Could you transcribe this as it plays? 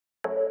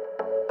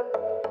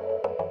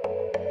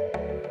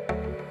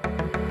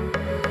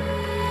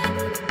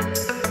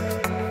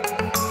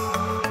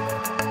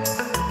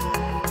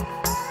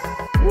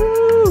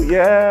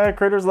Yeah,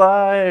 Critters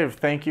Live.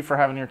 Thank you for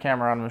having your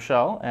camera on,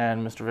 Michelle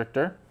and Mr.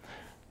 Victor.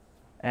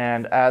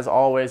 And as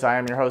always, I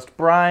am your host,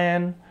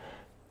 Brian.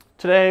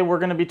 Today, we're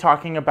going to be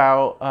talking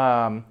about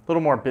a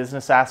little more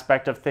business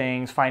aspect of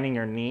things, finding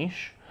your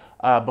niche.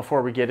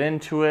 Before we get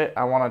into it,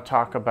 I want to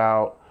talk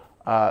about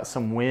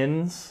some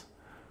wins.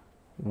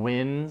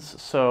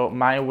 So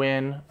my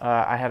win,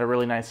 I had a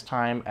really nice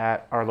time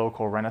at our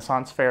local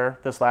Renaissance fair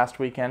this last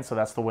weekend. So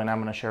that's the win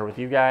I'm going to share with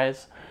you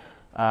guys.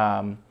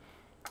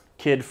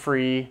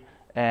 Kid-free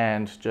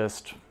and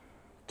just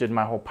did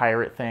my whole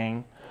pirate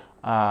thing.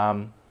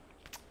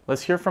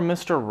 Let's hear from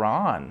Mr.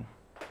 Ron.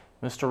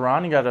 Mr.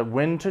 Ron, you got a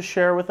win to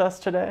share with us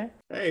today?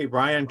 Hey,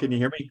 Brian, can you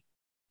hear me?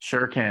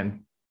 Sure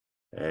can.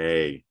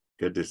 Hey,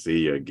 good to see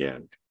you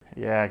again.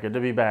 Yeah, good to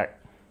be back.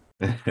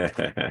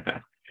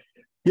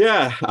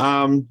 Yeah,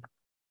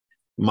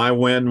 my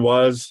win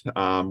was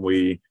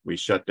we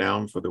shut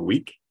down for the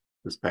week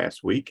this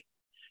past week.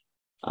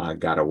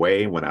 Got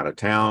away, went out of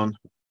town.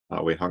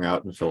 We hung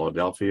out in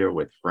Philadelphia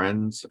with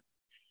friends,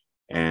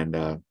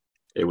 and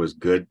it was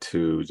good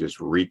to just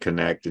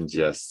reconnect and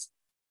just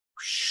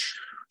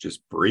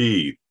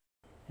breathe.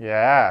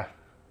 Yeah,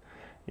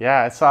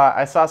 I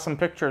saw some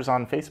pictures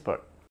on Facebook.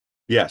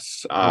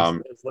 Yes,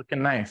 it's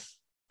looking nice.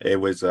 It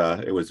was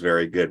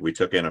very good. We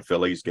took in a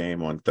Phillies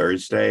game on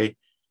Thursday,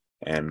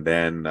 and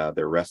then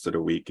the rest of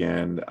the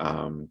weekend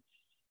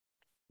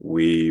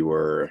we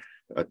were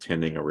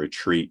attending a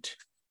retreat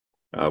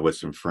with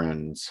some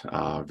friends.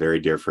 Very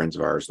dear friends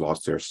of ours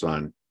lost their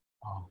son.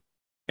 Oh.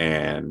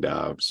 And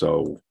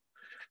so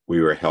we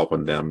were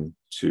helping them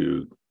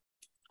to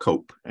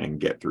cope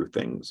and get through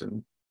things,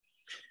 and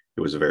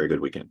it was a very good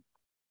weekend.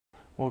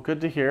 Well,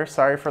 good to hear.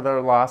 Sorry for their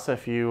loss.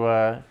 If you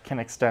can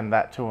extend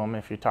that to them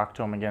if you talk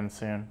to them again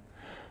soon.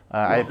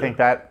 I think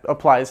that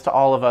applies to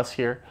all of us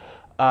here.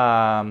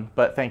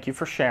 But thank you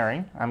for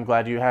sharing. I'm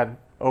glad you had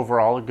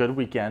overall a good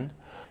weekend.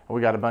 We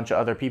got a bunch of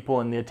other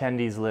people in the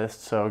attendees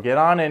list, so get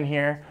on in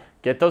here,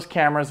 get those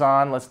cameras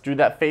on. Let's do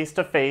that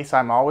face-to-face.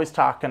 I'm always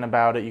talking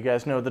about it. You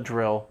guys know the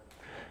drill.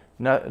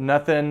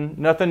 Nothing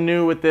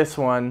new with this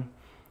one.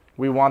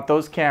 We want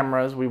those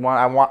cameras.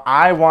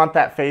 I want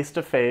that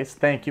face-to-face.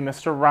 Thank you,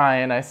 Mr.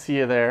 Ryan. I see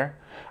you there.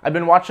 I've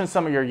been watching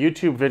some of your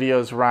YouTube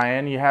videos,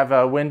 Ryan. You have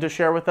a win to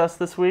share with us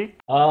this week?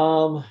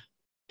 Can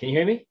you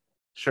hear me?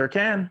 Sure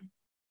can.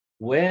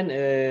 Win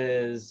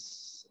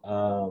is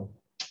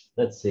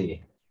let's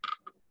see.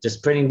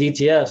 Just printing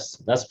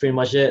DTFs. That's pretty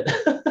much it.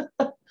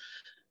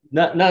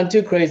 Not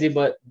too crazy,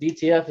 but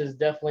DTF has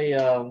definitely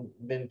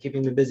been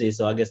keeping me busy.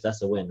 So I guess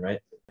that's a win,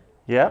 right?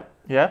 Yep.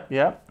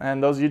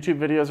 And those YouTube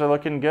videos are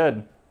looking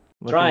good.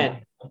 I'm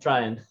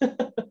trying.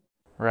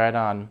 Right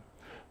on.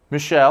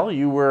 Michelle,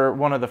 you were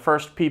one of the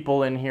first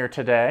people in here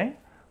today.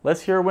 Let's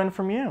hear a win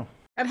from you.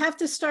 I'd have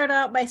to start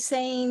out by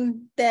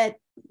saying that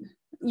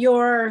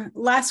your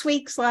last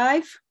week's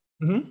live,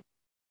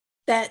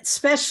 that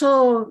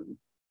special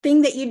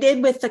thing that you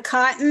did with the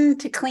cotton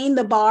to clean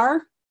the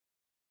bar.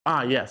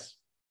 Ah, yes.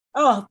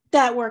 Oh,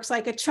 that works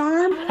like a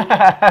charm.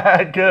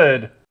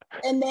 Good.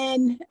 And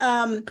then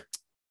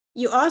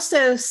you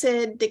also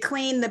said to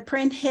clean the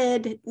print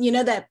head,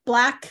 that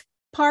black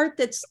part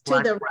that's to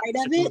the right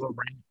of it.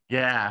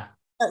 Yeah.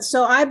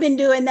 So I've been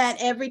doing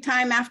that every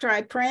time after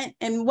I print,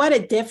 and what a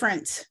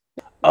difference.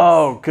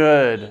 Oh,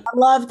 good. I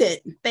loved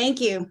it. Thank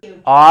you.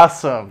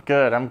 Awesome.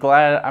 Good. I'm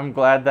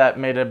glad that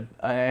made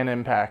an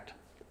impact.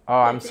 Oh,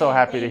 I'm so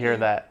happy to hear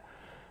that.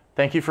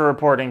 Thank you for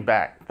reporting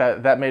back.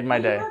 That made my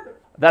day.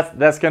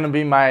 That's going to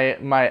be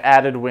my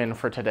added win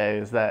for today,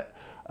 is that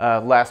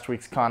last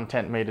week's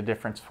content made a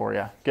difference for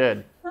you.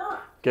 Good.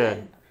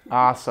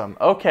 Awesome.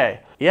 Okay.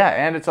 Yeah,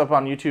 and it's up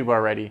on YouTube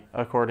already,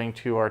 according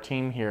to our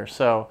team here.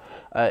 So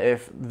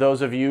if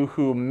those of you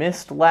who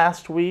missed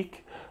last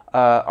week,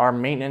 our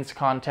maintenance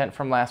content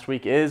from last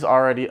week is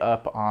already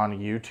up on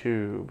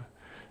YouTube.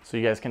 So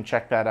you guys can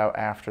check that out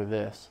after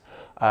this.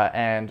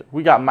 And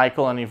we got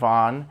Michael and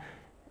Yvonne.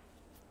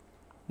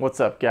 What's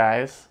up,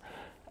 guys?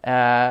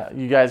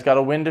 You guys got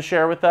a win to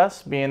share with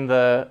us, being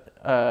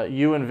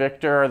you and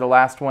Victor are the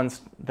last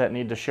ones that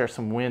need to share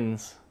some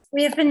wins.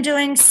 We have been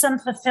doing some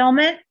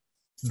fulfillment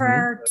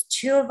for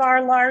two of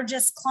our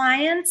largest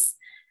clients,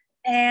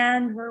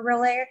 and we're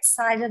really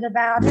excited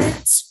about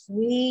it.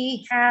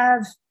 We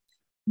have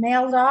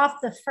mailed off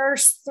the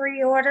first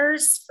 3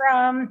 orders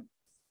from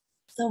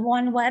the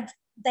one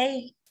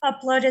they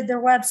uploaded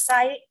their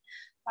website.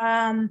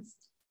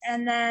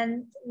 And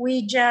then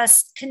we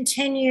just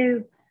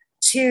continue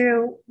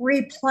to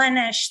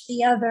replenish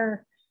the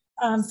other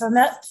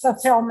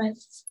fulfillment.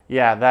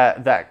 Yeah,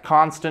 that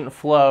constant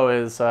flow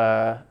is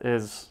the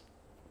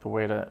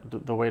way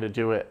to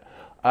do it.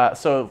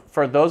 So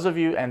for those of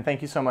you, and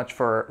thank you so much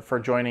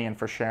for joining and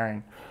for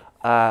sharing.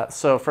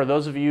 So for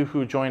those of you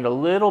who joined a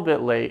little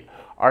bit late,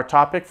 our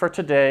topic for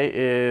today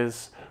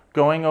is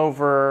going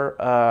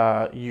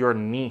over your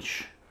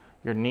niche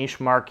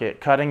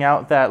market, cutting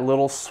out that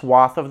little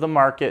swath of the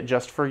market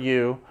just for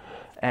you,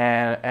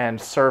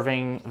 and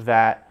serving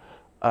that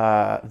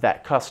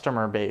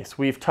customer base.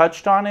 We've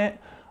touched on it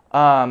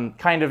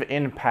kind of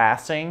in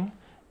passing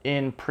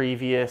in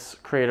previous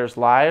creators'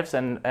 lives,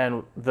 and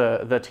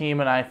the team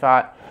and I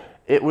thought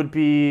it would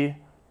be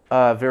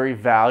very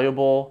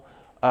valuable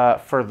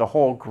for the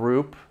whole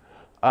group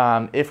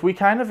if we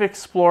kind of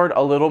explored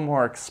a little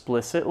more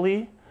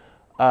explicitly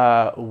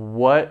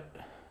what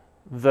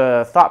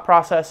the thought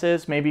process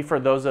is, maybe for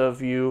those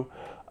of you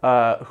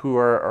who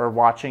are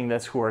watching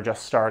this who are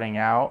just starting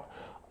out,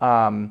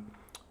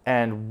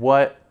 and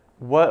what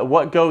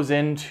goes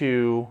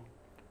into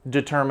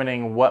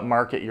determining what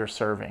market you're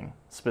serving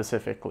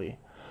specifically.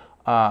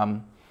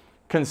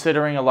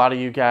 Considering a lot of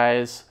you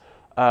guys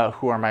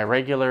who are my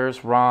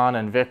regulars, Ron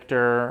and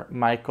Victor,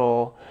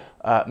 Michael,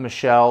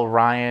 Michelle,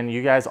 Ryan,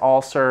 you guys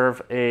all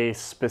serve a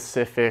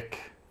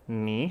specific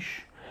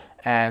niche.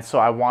 And so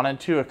I wanted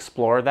to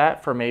explore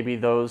that for maybe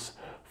those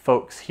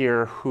folks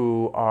here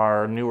who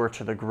are newer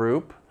to the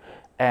group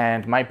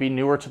and might be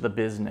newer to the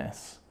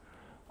business.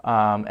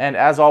 And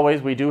as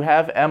always, we do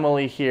have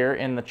Emily here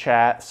in the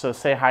chat, so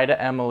say hi to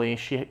Emily.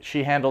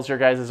 She handles your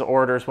guys'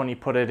 orders when you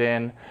put it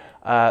in,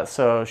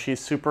 so she's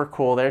super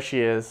cool. There she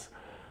is.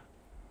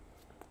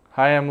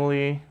 Hi,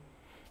 Emily.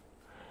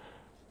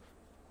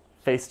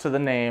 Face to the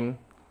name.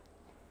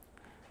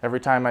 Every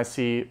time I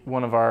see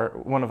one of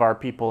our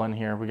people in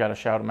here, we got to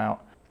shout them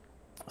out.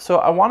 So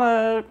I want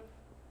to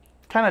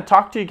kind of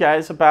talk to you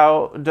guys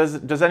about,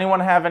 does anyone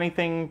have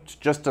anything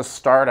just to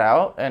start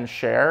out and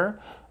share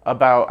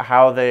about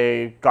how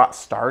they got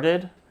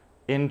started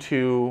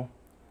into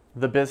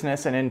the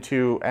business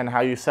and how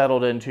you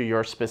settled into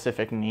your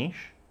specific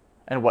niche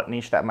and what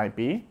niche that might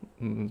be?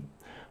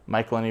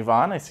 Michael and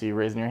Yvonne, I see you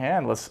raising your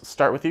hand. Let's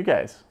start with you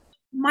guys.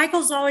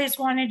 Michael's always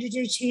wanted to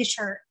do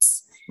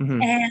t-shirts,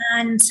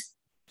 and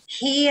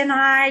he and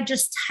I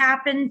just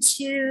happened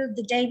to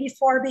the day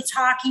before be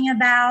talking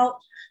about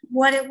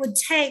what it would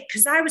take,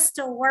 because I was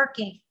still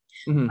working.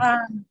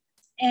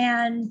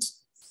 And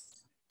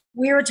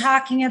we were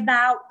talking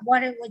about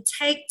what it would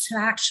take to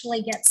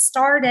actually get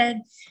started.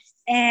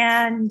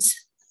 And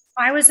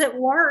I was at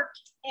work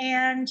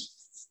and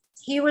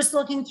he was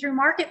looking through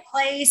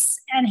Marketplace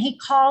and he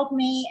called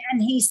me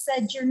and he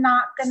said, "You're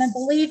not going to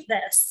believe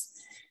this."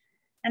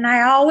 And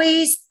I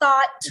always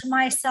thought to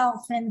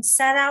myself and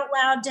said out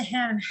loud to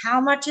him,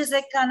 "How much is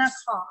it going to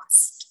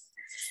cost?"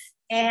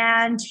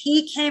 And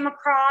he came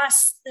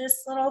across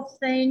this little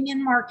thing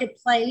in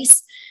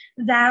Marketplace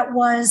that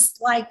was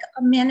like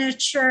a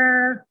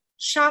miniature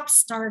shop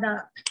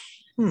startup.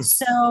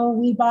 So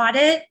we bought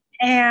it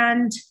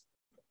and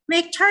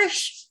make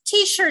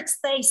t-shirts,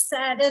 they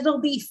said.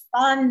 It'll be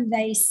fun,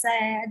 they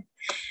said.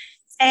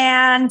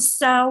 And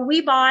so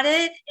we bought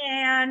it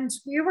and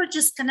we were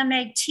just going to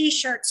make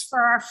t-shirts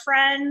for our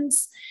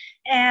friends.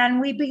 And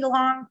we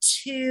belong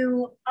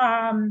to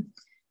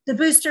the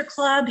Booster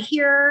Club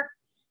here.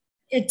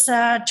 It's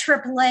a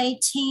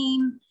AAA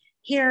team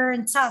here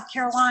in South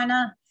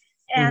Carolina.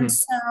 And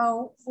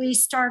so we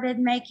started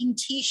making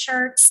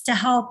t-shirts to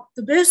help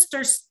the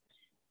boosters.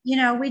 You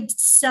know, we'd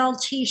sell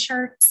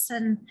t-shirts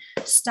and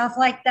stuff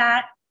like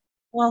that.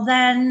 Well,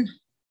 then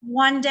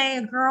one day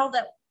a girl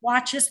that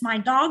watches my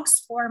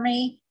dogs for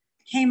me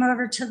came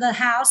over to the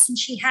house and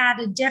she had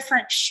a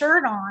different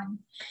shirt on.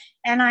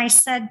 And I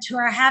said to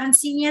her, "I haven't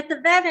seen you at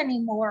the vet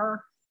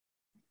anymore.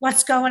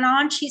 What's going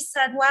on?" She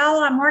said,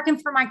 "Well, I'm working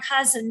for my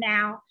cousin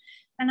now."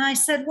 And I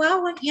said,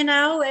 "Well, you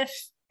know, if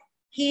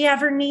he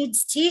ever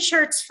needs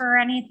t-shirts for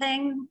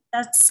anything,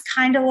 that's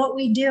kind of what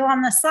we do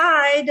on the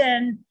side."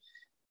 And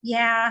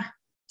yeah,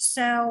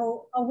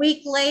 so a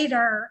week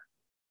later,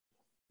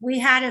 we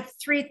had a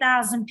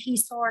 3,000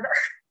 piece order.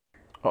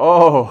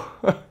 Oh,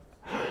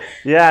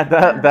 yeah,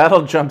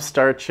 that'll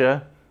jumpstart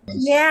you.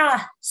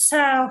 Yeah,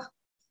 so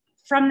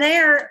from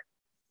there,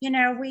 you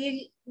know,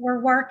 we were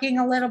working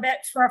a little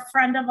bit for a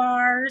friend of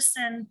ours,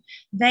 and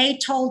they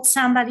told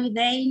somebody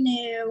they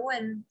knew,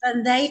 and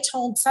then they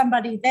told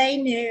somebody they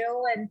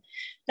knew, and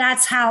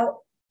that's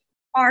how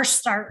our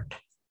start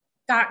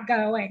got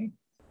going.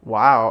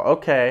 Wow,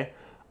 okay.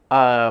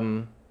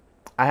 I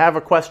have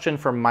a question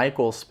for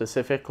Michael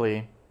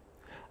specifically.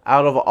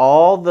 Out of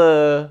all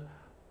the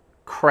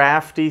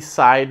crafty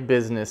side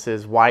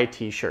businesses, why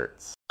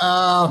t-shirts?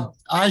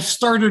 I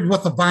started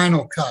with a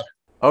vinyl cutter.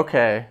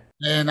 Okay.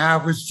 And I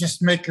was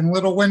just making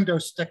little window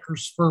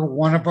stickers for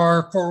one of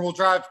our four-wheel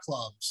drive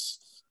clubs.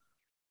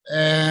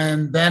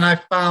 And then I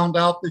found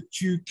out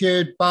that you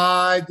could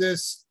buy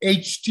this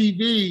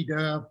HTV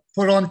to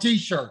put on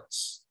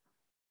t-shirts.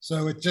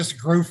 So it just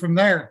grew from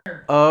there.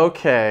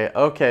 Okay.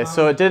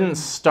 So it didn't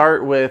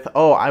start with,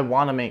 "Oh, I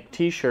want to make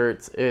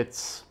t-shirts."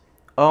 It's,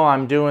 "Oh,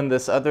 I'm doing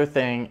this other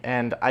thing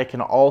and I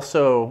can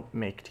also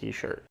make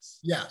t-shirts."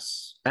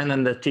 Yes. And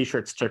then the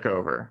t-shirts took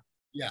over.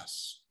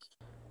 Yes.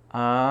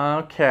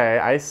 Okay,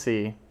 I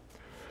see.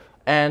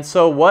 And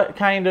so what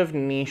kind of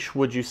niche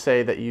would you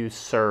say that you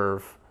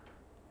serve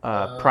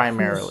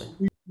primarily?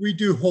 We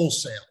do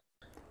wholesale.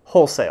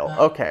 Wholesale,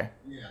 okay.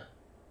 Yeah.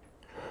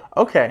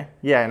 Okay,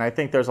 yeah, and I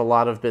think there's a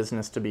lot of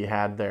business to be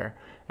had there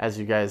as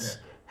you guys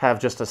have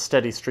just a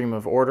steady stream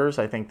of orders.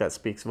 I think that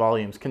speaks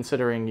volumes,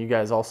 considering you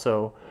guys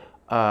also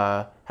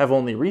have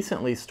only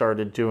recently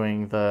started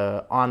doing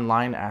the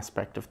online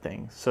aspect of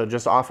things. So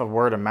just off of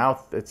word of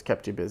mouth, it's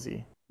kept you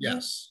busy.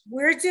 Yes.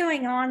 We're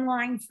doing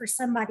online for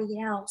somebody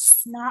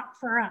else, not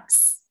for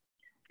us.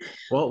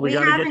 Well, we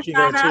got to get you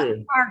there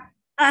too.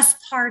 Us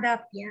part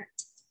up yet.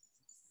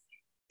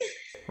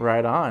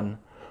 Right on.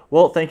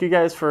 Well, thank you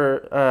guys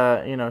for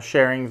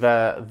sharing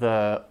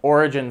the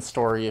origin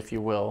story, if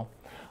you will.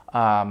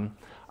 I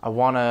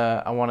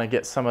wanna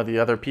get some of the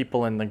other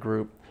people in the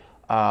group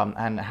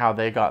and how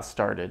they got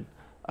started.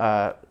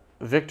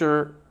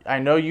 Victor, I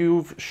know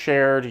you've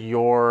shared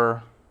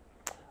your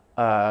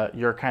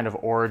kind of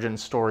origin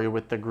story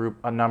with the group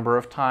a number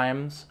of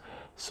times,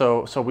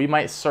 so we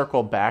might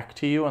circle back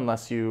to you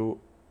unless you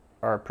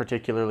are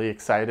particularly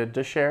excited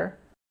to share.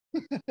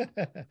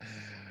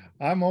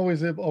 I'm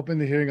always open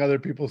to hearing other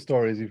people's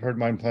stories. You've heard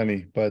mine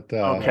plenty, but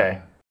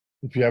okay.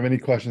 If you have any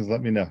questions,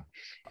 let me know.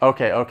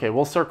 Okay,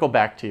 we'll circle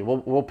back to you.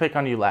 We'll pick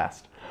on you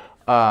last.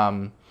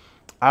 I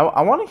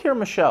want to hear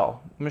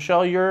Michelle.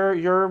 Michelle,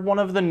 you're one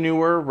of the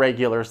newer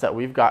regulars that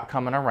we've got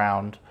coming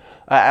around,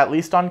 at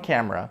least on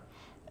camera,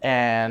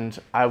 and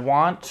I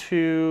want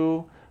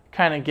to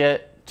kind of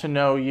get to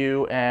know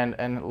you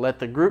and let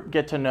the group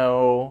get to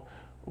know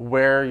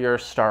where you're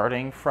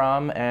starting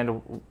from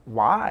and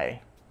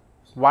why.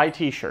 Why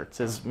t-shirts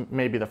is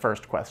maybe the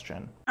first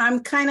question. I'm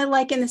kind of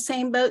like in the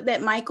same boat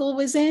that Michael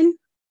was in.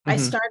 I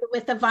started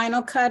with a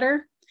vinyl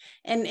cutter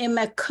and am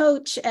a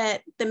coach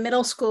at the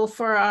middle school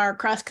for our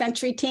cross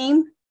country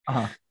team.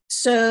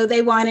 So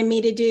they wanted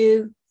me to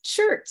do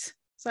shirts.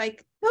 It's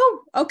like, oh,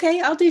 okay,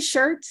 I'll do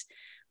shirts.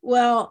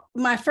 Well,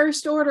 my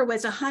first order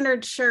was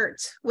 100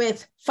 shirts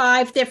with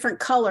 5 different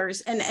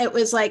colors. And it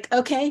was like,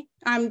 okay,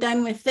 I'm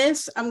done with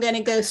this. I'm going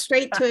to go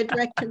straight to a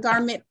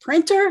direct-to-garment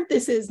printer.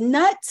 This is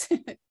nuts.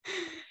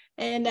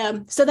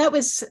 And so that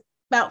was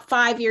about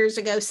 5 years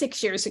ago,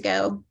 6 years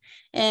ago.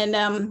 And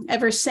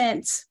ever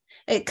since,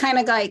 it kind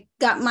of like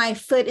got my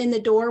foot in the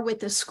door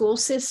with the school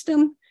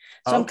system.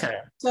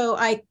 So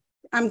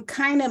I'm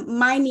kind of,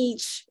 my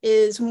niche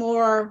is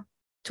more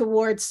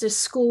towards the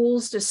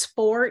schools, the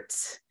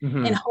sports,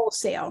 and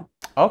wholesale.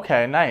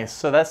 Okay, nice.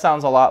 So that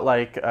sounds a lot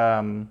like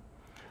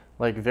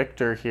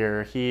Victor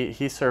here.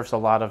 He serves a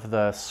lot of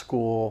the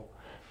school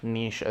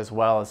niche as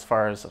well, as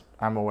far as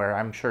I'm aware.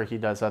 I'm sure he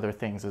does other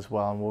things as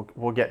well, and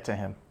we'll get to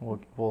him.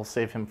 We'll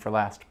save him for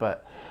last.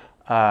 But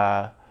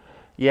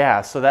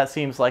yeah, so that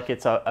seems like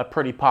it's a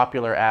pretty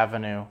popular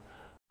avenue.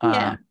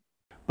 Yeah.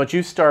 But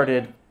you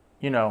started,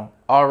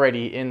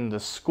 already in the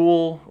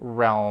school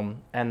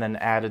realm and then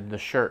added the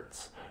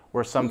shirts,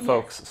 where some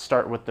folks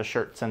start with the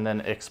shirts and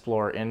then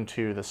explore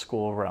into the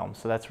school realm.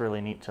 So that's really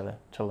neat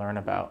to learn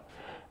about.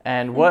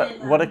 And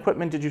what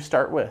equipment did you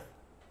start with?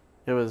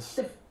 It was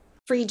the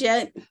Free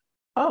Jet.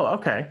 Oh,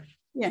 okay.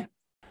 Yeah.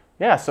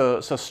 Yeah,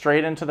 so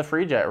straight into the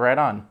Free Jet, right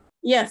on.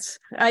 Yes,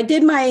 I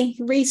did my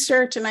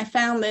research and I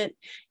found that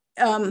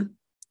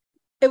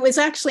it was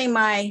actually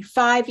my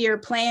 5-year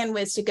plan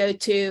was to go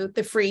to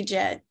the Free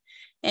Jet.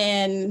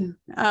 And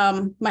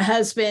my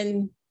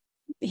husband,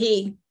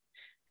 he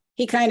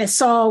kind of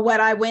saw what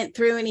I went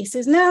through and he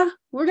says, no,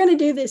 we're going to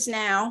do this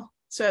now.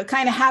 So it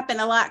kind of happened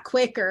a lot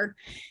quicker.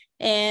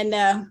 And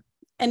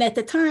at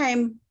the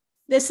time,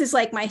 this is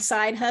like my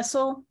side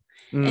hustle.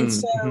 And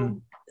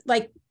so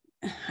like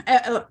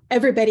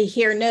everybody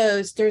here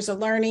knows there's a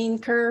learning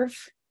curve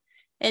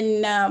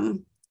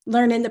and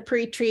learning the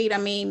pre-treat. I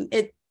mean,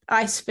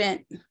 I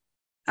spent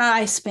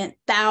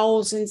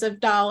thousands of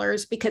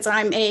dollars because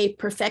I'm a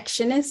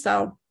perfectionist.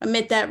 I'll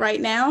admit that right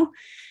now.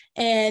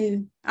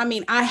 And I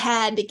mean, I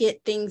had to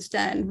get things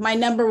done. My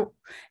number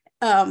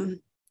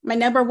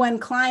one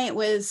client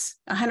was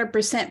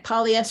 100%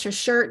 polyester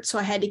shirt. So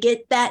I had to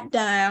get that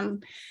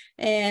done.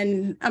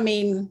 And I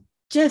mean,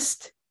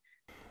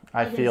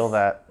 I feel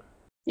that.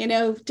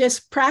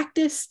 Just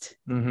practiced.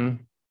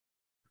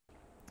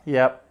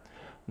 Yep.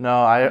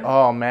 No,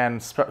 oh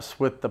man,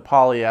 with the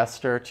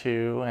polyester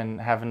too and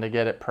having to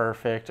get it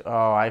perfect.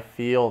 Oh, I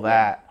feel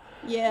that.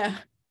 Yeah.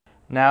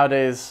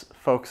 Nowadays,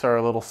 folks are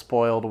a little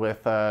spoiled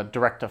with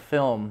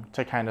direct-to-film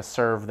to kind of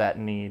serve that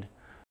need.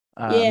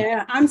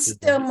 Yeah, I'm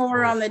still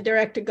more on the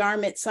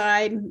direct-to-garment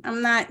side.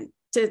 I'm not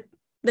to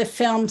the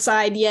film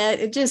side yet.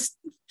 It just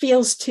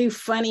feels too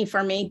funny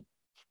for me.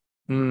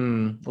 A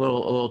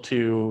little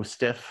too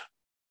stiff.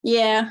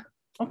 Yeah.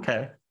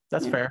 Okay,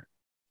 that's fair.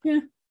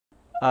 Yeah.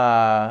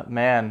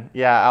 Man,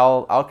 yeah,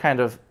 I'll kind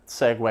of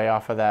segue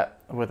off of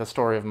that with a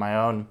story of my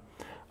own.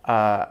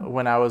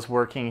 When I was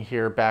working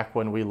here back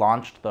when we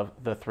launched the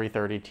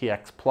 330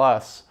 TX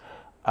Plus,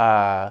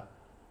 I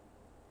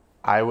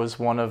was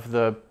one of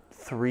the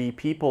 3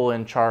 people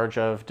in charge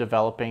of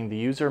developing the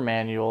user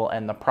manual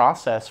and the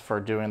process for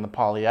doing the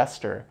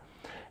polyester.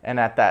 And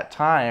at that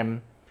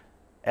time,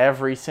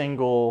 every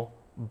single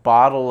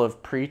bottle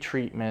of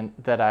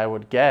pre-treatment that I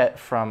would get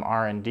from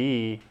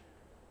R&D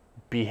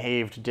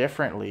behaved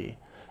differently.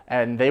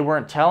 And they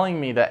weren't telling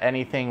me that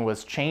anything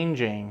was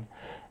changing.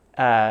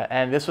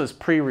 And this was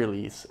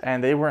pre-release.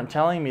 And they weren't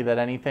telling me that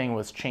anything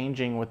was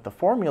changing with the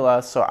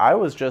formula. So I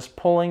was just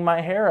pulling my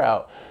hair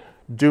out,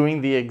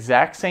 doing the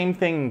exact same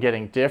thing and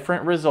getting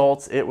different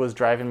results. It was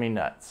driving me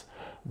nuts.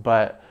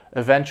 But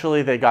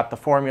eventually they got the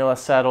formula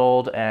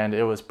settled and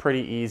it was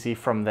pretty easy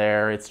from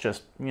there. It's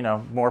just, you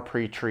know, more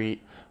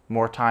pre-treat,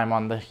 more time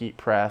on the heat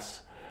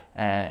press,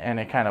 and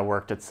it kind of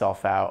worked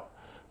itself out.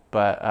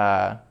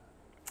 But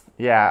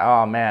yeah,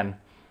 oh man,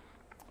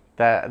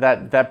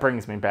 that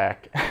brings me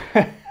back.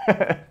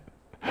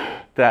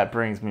 That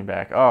brings me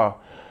back. Oh,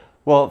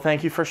 well,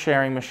 thank you for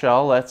sharing,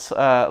 Michelle.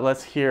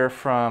 Let's hear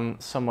from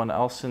someone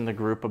else in the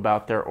group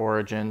about their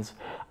origins.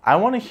 I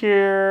want to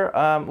hear.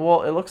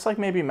 Well, it looks like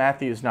maybe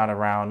Matthew's not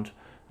around.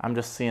 I'm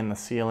just seeing the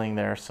ceiling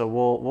there, so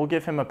we'll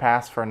give him a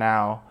pass for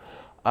now.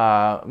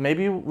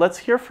 Maybe let's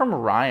hear from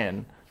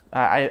Ryan.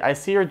 I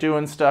see you're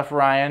doing stuff,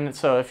 Ryan.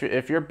 So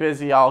if you're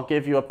busy, I'll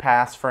give you a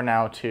pass for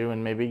now too,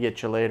 and maybe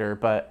get you later.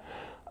 But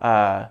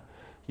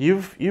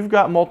you've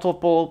got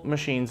multiple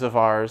machines of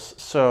ours,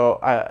 so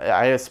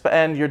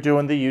and you're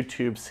doing the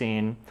YouTube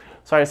scene.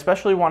 So I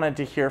especially wanted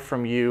to hear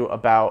from you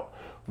about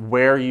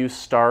where you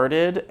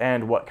started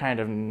and what kind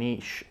of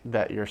niche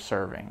that you're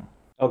serving.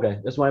 Okay,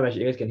 that's why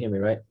you guys can hear me,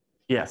 right?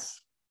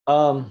 Yes.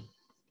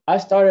 I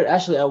started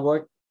actually. I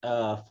worked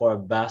for a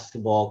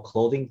basketball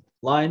clothing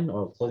line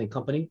or clothing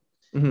company,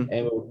 and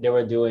they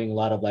were doing a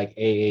lot of like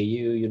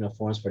AAU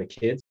uniforms for the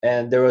kids.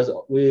 And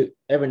we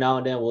every now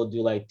and then we'll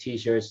do like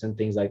T-shirts and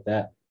things like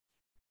that.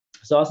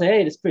 So I said,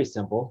 hey, it's pretty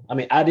simple. I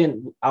mean,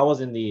 I was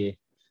in the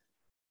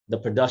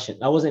production.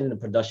 I wasn't in the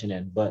production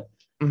end, but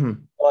so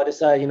I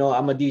decided,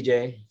 I'm a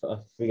DJ. If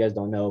you guys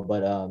don't know,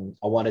 but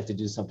I wanted to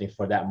do something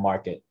for that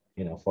market,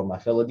 for my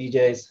fellow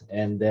DJs.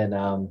 And then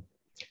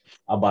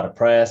I bought a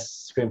press,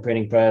 screen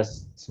printing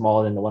press,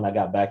 smaller than the one I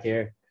got back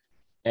here.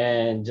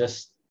 And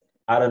just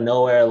out of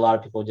nowhere, a lot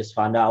of people just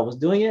found out I was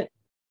doing it.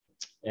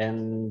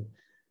 And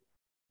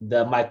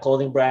my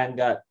clothing brand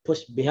got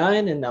pushed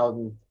behind, and now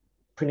I'm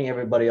printing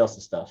everybody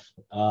else's stuff.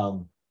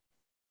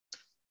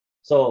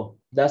 So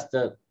that's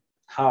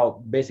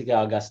how basically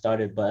I got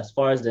started. But as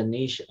far as the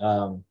niche,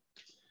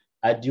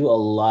 I do a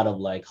lot of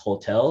like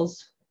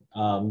hotels,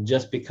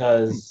 just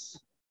because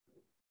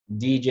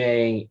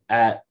DJing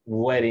at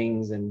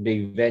weddings and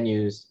big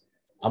venues,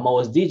 I'm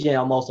always DJing.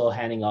 I'm also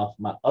handing off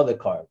my other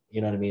card,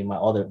 you know what I mean? My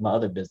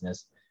other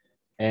business.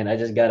 And I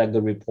just got a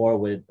good rapport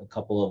with a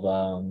couple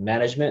of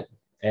management,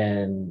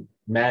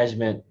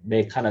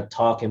 they kind of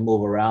talk and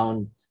move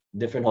around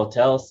different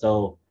hotels.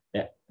 So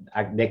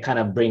they kind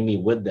of bring me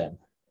with them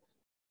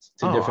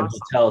to different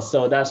hotels.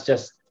 So that's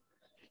just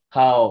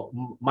how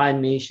my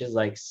niche is,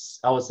 like,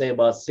 I would say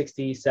about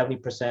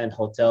 60-70%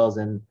 hotels,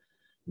 and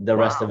the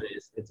rest of it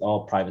it's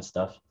all private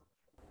stuff.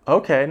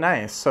 Okay,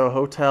 nice. So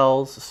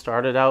hotels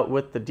started out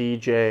with the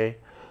DJ,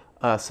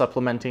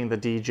 supplementing the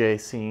DJ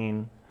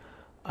scene.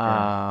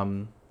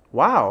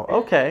 Wow.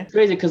 Okay. It's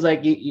crazy because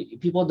like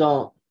people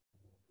don't,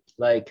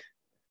 like,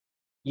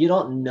 you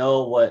don't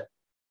know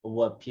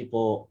what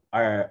people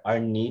are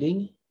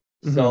needing.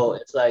 So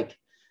it's like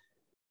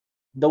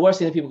the worst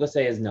thing that people could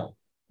say is no,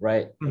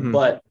 right?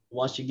 But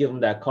once you give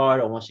them that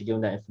card or once you give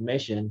them that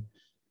information,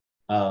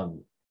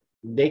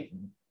 they,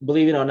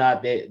 believe it or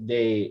not,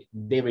 they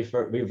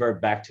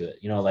revert back to it.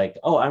 Like,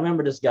 oh, I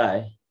remember this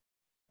guy.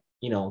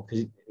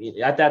 Because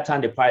at that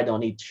time they probably don't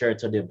need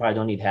shirts, or they probably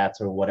don't need hats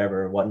or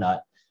whatever or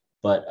whatnot.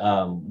 But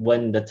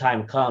when the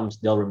time comes,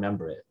 they'll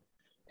remember it.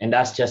 And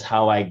that's just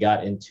how I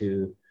got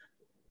into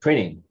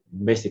printing.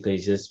 Basically,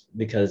 just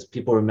because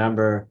people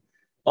remember.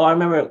 Oh, I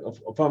remember,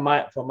 for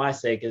my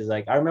sake, is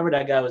like, I remember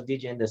that guy was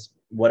DJing this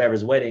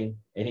whatever's wedding,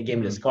 and he gave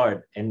me this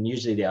card. And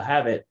usually they'll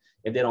have it.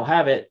 If they don't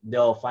have it,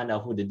 they'll find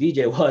out who the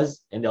DJ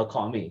was, and they'll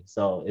call me.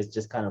 So it's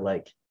just kind of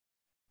like,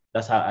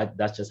 that's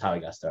just how I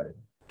got started.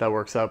 That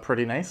works out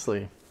pretty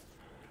nicely.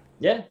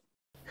 Yeah.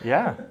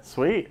 Yeah,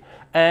 sweet.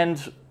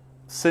 And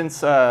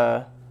since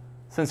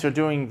you're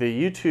doing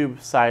the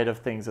YouTube side of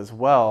things as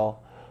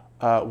well,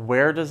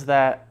 where does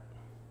that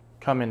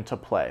come into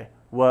play?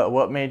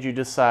 What made you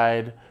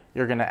decide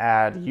you're going to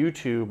add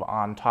YouTube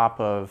on top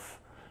of,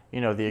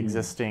 the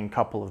existing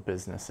couple of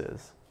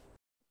businesses?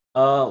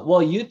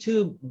 Well,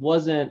 YouTube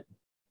wasn't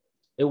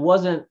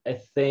a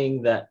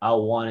thing that I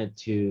wanted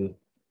to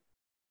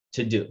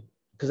do,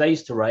 because I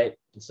used to write.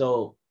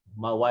 So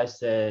my wife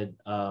said,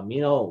 why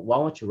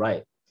don't you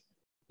write?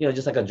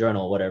 Just like a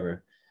journal or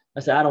whatever. I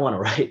said, I don't want to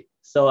write.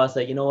 So I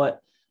said, you know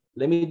what?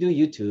 Let me do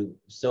YouTube.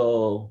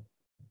 So,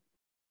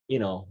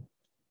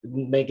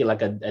 make it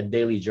like a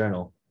daily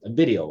journal,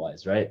 video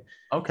wise, right?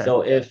 Okay.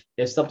 So if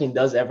something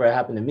does ever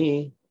happen to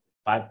me,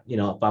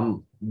 if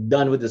I'm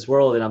done with this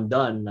world and I'm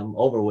done, I'm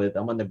over with,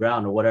 I'm on the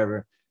ground or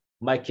whatever,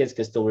 my kids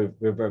can still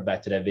revert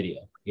back to that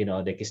video.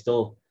 They can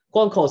still,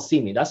 quote unquote,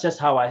 see me. That's just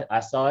how I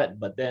saw it.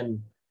 But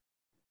then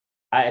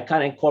I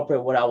kind of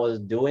incorporate what I was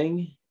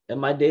doing in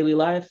my daily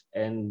life,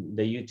 and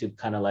the YouTube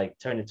kind of like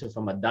turned into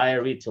from a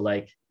diary to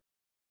like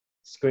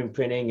screen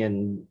printing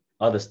and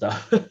other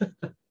stuff.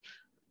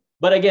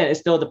 But again, it's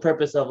still the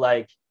purpose of,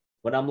 like,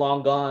 when I'm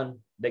long gone,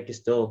 they can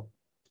still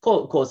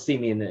quote unquote see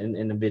me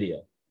in the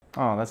video.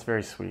 Oh, that's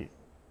very sweet.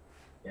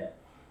 Yeah.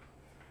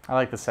 I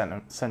like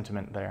the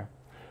sentiment there.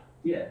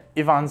 Yeah.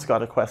 Yvonne's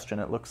got a question,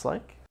 it looks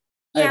like.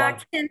 Yeah.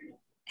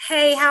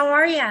 Hey, how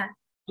are you?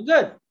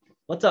 Good.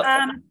 What's up?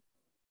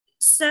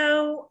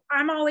 So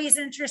I'm always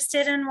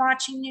interested in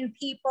watching new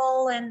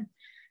people. And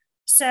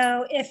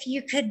so if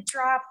you could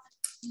drop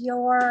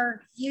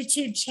your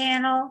YouTube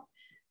channel,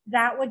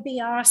 that would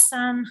be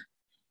awesome.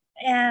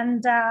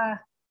 And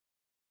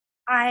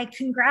I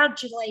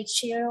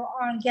congratulate you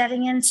on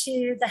getting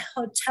into the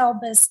hotel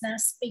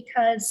business,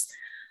 because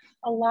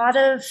a lot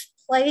of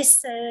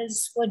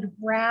places would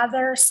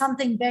rather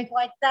something big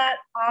like that.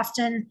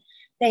 Often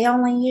they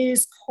only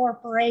use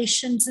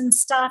corporations and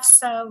stuff.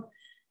 So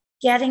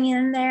getting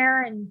in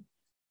there and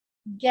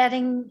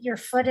getting your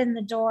foot in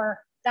the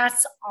door,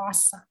 that's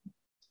awesome.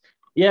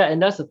 Yeah,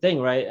 and that's the thing,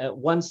 right?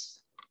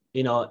 Once,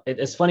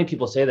 it's funny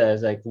people say that.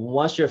 It's like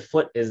once your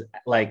foot is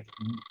like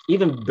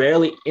even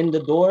barely in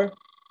the door,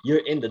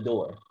 you're in the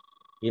door.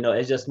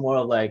 It's just more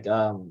of like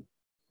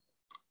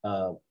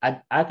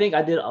I think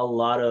I did a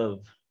lot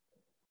of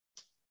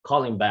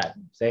calling back,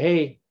 say,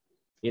 hey,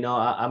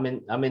 I'm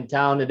in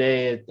town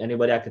today.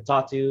 Anybody I could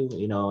talk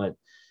to,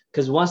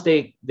 because once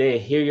they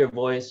hear your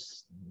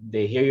voice,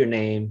 they hear your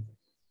name.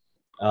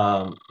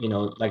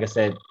 Like I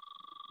said,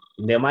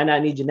 they might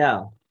not need you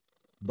now,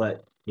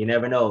 but you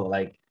never know.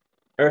 Like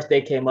Earth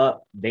Day came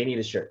up, they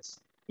needed shirts,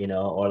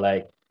 or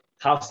like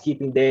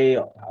housekeeping day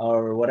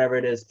or whatever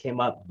it is came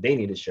up, they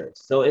needed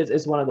shirts. So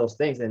it's one of those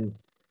things, and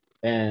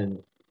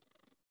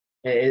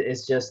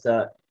it's just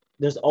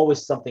there's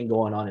always something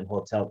going on in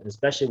hotels,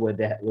 especially where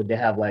they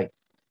have like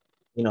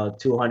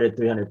 200,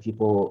 300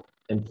 people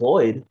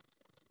employed.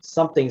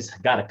 Something's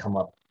got to come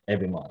up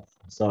every month.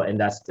 So, and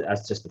that's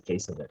just the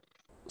case of it.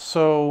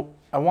 So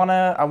I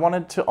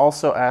wanted to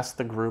also ask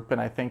the group, and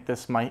I think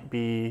this might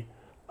be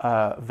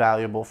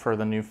valuable for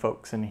the new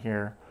folks in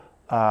here.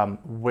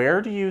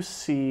 Where do you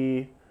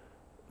see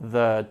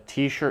the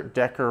t-shirt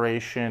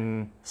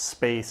decoration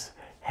space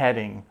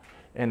heading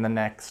in the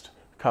next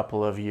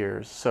couple of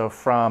years? So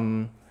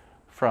from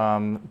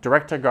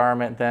direct to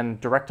garment, then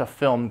direct to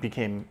film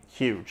became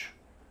huge.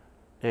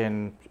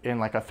 In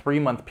like a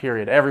 3-month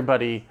period,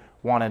 everybody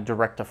wanted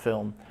direct to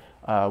film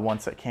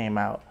once it came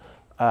out.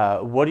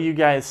 What do you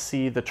guys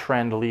see the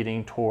trend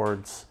leading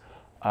towards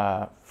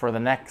for the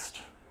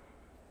next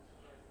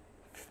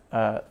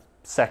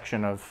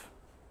section of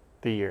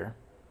the year?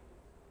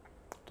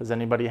 Does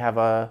anybody have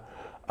a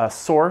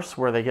source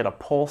where they get a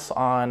pulse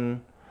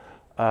on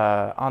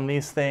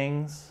these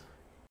things?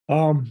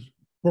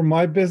 For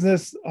my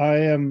business,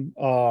 I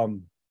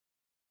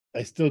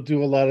still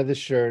do a lot of the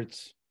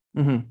shirts.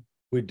 Mm-hmm.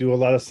 We do a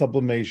lot of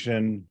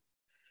sublimation.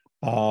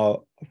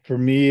 For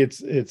me,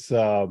 it's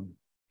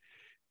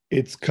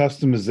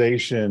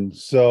customization.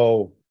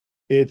 So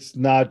it's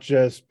not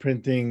just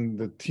printing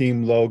the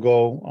team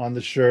logo on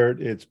the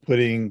shirt. It's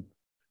putting,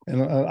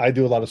 and I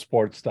do a lot of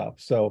sports stuff.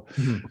 So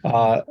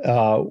I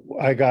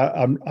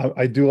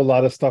do a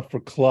lot of stuff for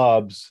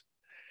clubs,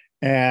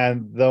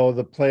 and though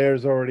the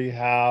players already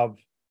have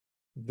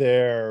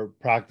their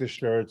practice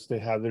shirts, they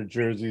have their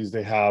jerseys,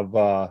 they have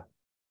that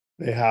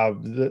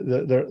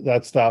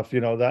stuff,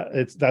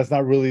 that's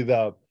not really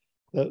the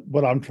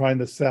what I'm trying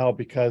to sell,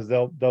 because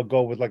they'll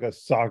go with like a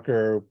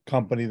soccer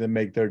company that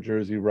make their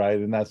jersey, right?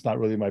 And that's not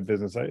really my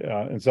business.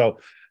 And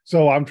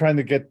so I'm trying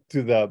to get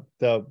to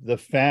the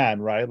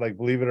fan, right? Like,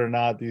 believe it or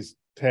not, these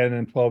 10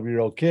 and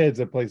 12-year-old kids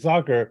that play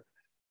soccer,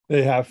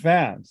 they have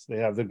fans. They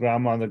have the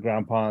grandma and the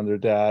grandpa and their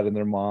dad and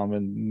their mom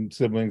and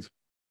siblings.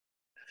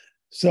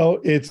 So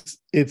it's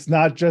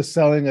not just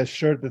selling a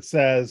shirt that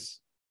says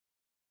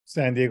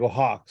San Diego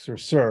Hawks or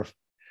Surf.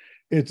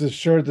 It's a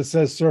shirt that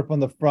says Surf on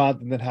the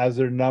front and then has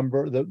their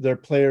number, their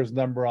player's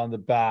number on the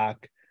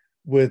back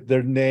with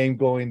their name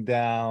going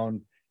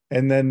down.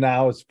 And then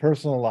now it's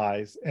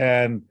personalized.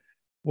 And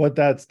what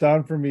that's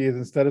done for me is,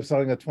 instead of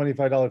selling a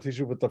 $25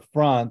 t-shirt with the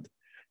front,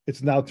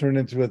 it's now turned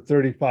into a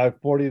 $35,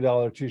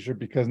 $40 t-shirt,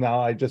 because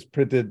now I just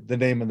printed the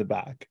name in the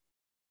back.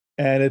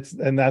 And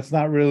that's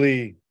not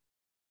really,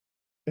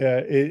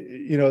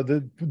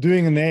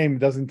 doing a name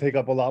doesn't take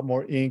up a lot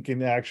more ink,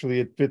 and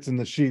actually it fits in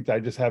the sheet. I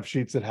just have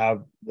sheets that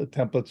have the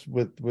templates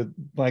with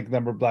blank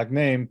number, black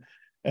name,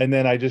 and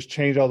then I just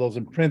change all those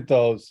and print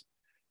those,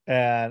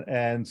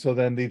 and so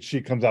then each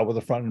sheet comes out with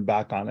the front and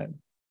back on it.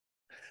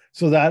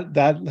 So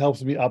that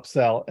helps me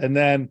upsell. And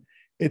then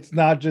it's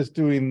not just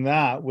doing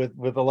that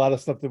with a lot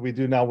of stuff that we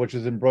do now, which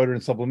is embroidery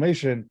and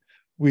sublimation.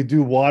 We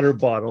do water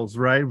bottles,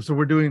 right? So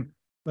we're doing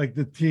like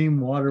the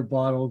team water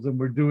bottles, and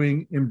we're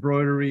doing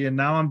embroidery. And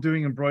now I'm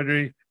doing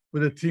embroidery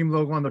with a team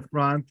logo on the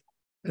front.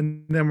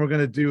 And then we're going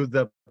to do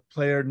the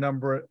player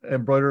number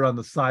embroidered on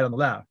the side on the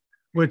left,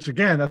 which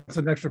again, that's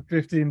an extra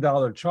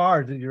 $15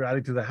 charge that you're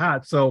adding to the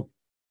hat. So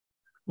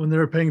when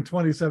they're paying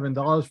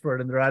 $27 for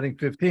it and they're adding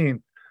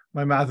 15,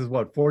 my math is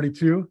what,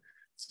 42?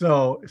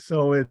 So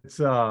it's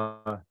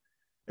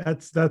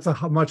that's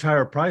a much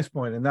higher price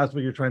point, and that's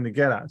what you're trying to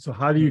get at. So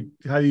how do you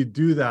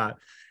do that?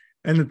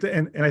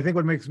 And I think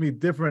what makes me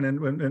different,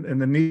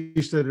 and the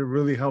niche that it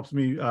really helps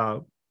me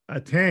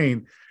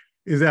attain,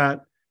 is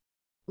that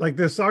like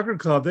this soccer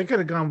club, they could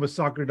have gone with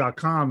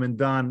soccer.com and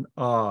done,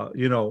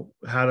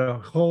 had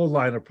a whole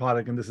line of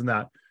product and this and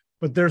that.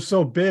 But they're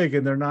so big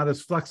and they're not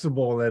as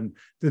flexible, and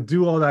to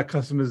do all that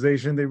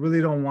customization, they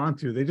really don't want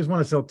to. They just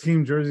want to sell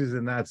team jerseys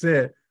and that's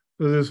it.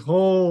 So this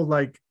whole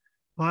like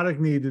product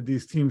need that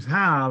these teams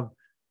have,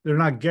 they're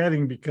not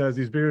getting because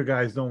these bigger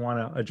guys don't want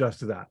to adjust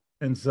to that.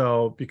 And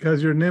so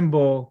because you're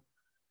nimble,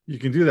 you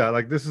can do that.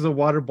 Like this is a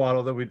water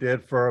bottle that we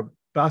did for a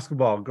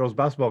girls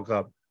basketball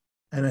club,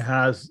 and it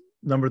has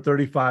number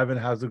 35 and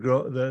it has the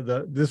girl,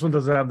 this one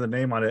doesn't have the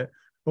name on it,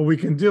 but we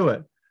can do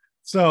it.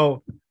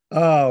 So,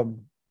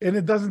 and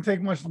it doesn't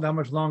take that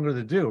much longer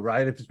to do,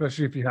 right?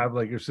 Especially if you have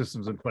like your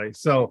systems in place.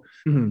 So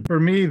for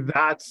me,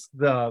 that's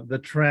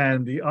the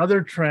trend. The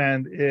other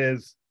trend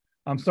is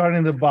I'm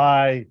starting to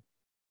buy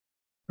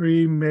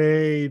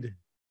pre-made,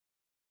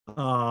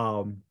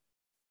 not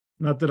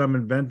that I'm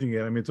inventing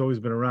it. I mean, it's always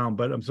been around,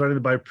 but I'm starting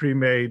to buy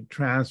pre-made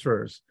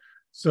transfers.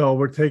 So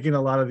we're taking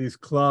a lot of these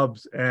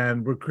clubs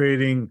and we're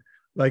creating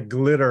like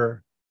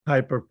glitter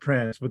type of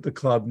prints with the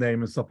club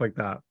name and stuff like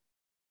that.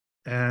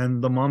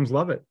 And the moms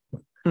love it.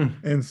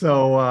 And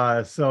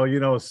so,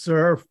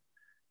 surf.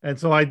 And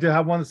so I do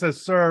have one that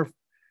says surf.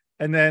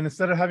 And then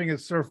instead of having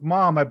it surf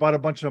mom, I bought a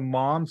bunch of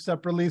moms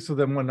separately. So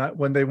then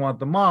when they want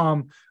the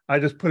mom, I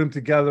just put them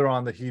together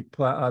on the heat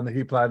plat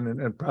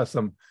and press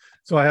them.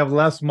 So I have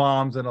less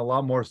moms and a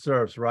lot more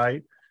surfs,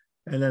 right?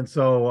 And then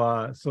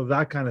so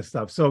that kind of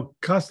stuff. So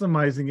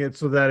customizing it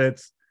so that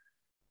it's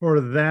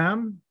for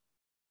them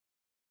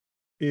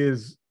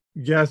is,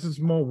 yes, it's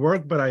more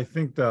work, but I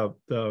think the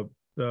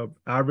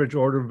average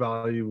order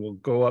value will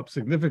go up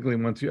significantly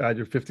once you add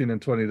your $15 and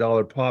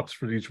 $20 pops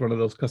for each one of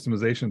those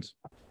customizations.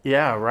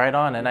 Yeah, right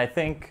on. And I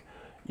think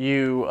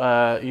you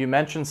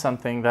mentioned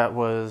something that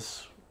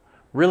was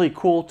really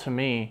cool to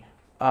me.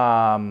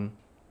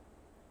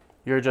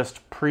 You're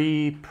just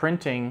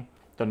pre-printing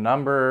the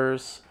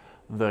numbers,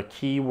 the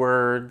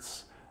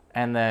keywords,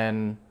 and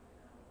then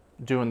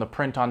doing the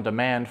print on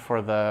demand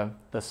for the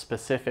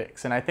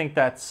specifics. And I think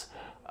that's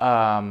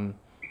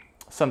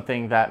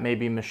something that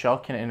maybe Michelle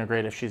can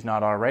integrate if she's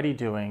not already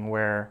doing,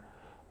 where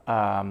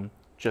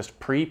just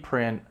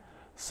pre-print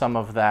some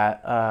of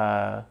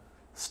that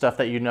stuff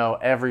that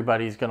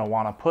everybody's going to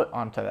want to put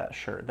onto that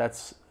shirt.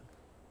 That's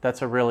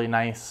a really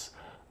nice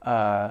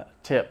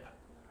tip.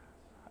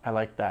 I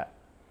like that.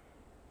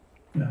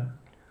 Yeah.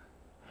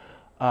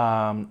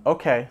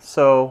 Okay,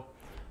 so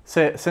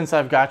since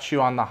I've got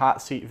you on the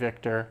hot seat,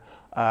 Victor,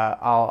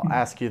 I'll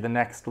ask you the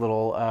next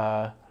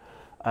little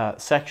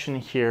section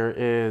here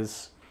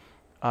is,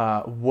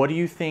 what do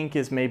you think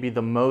is maybe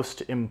the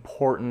most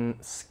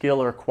important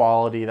skill or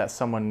quality that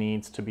someone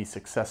needs to be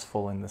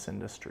successful in this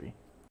industry?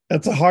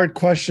 That's a hard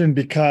question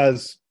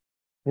because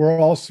we're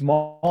all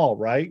small,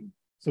 right?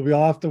 So we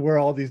all have to wear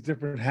all these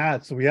different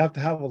hats. So we have to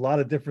have a lot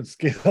of different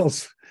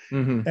skills.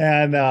 Mm-hmm.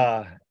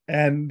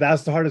 And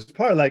that's the hardest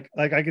part. Like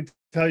I could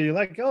tell you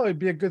it'd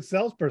be a good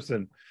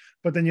salesperson,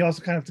 but then you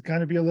also have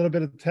to be a little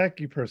bit of a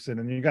techie person,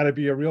 and you got to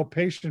be a real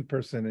patient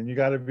person. And you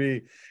got to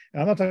be,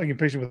 I'm not talking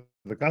patient with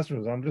the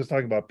customers. I'm just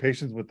talking about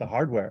patience with the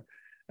hardware,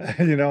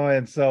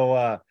 and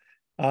so,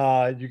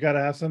 you got to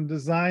have some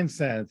design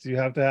sense. You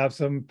have to have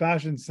some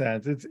fashion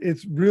sense.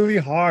 It's really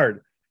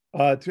hard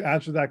to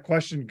answer that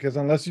question, because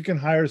unless you can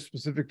hire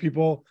specific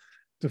people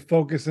to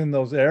focus in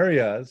those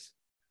areas,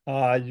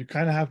 you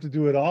kind of have to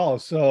do it all.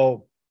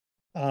 So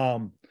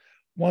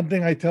one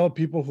thing I tell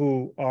people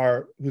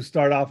who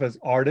start off as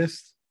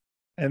artists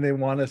and they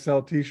want to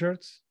sell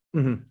t-shirts,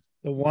 mm-hmm.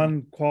 the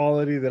one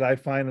quality that I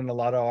find in a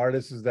lot of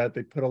artists is that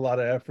they put a lot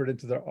of effort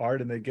into their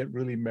art and they get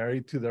really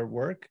married to their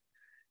work.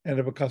 And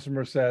if a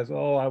customer says,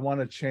 "Oh, I want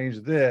to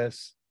change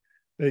this,"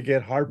 they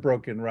get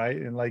heartbroken, right?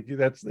 And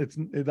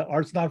the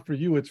art's not for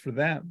you, it's for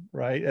them,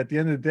 right? At the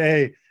end of the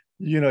day,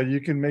 you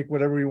can make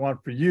whatever you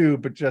want for you,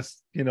 but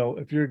just,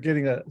 if you're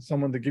getting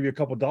someone to give you a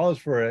couple dollars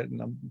for it,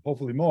 and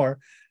hopefully more,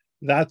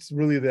 that's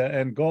really the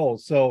end goal.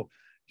 So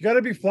you got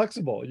to be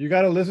flexible. You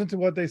got to listen to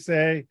what they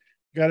say.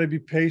 You got to be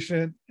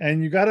patient,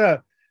 and you got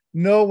to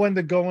know when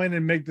to go in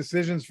and make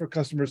decisions for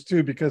customers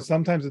too, because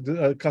sometimes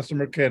a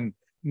customer can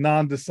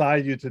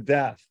non-decide you to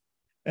death.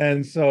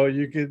 And so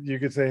you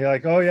could say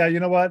like, "Oh yeah,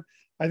 you know what?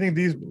 I think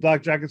these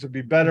black jackets would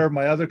be better.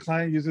 My other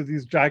client uses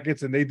these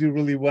jackets and they do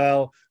really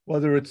well."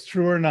 Whether it's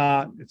true or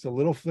not, it's a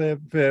little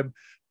fib,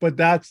 but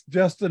that's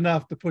just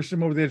enough to push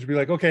them over the edge to be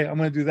like, "Okay, I'm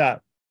going to do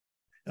that."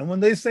 And when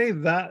they say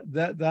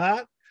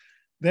that,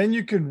 then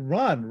you can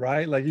run,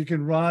 right? Like you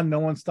can run, no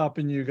one's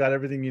stopping you, got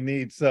everything you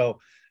need. So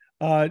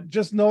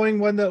just knowing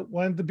when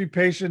to be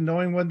patient,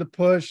 knowing when to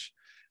push,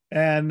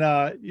 and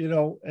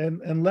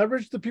and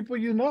leverage the people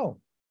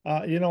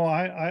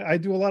I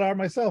do a lot of art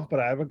myself, but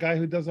I have a guy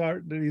who does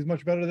art that he's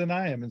much better than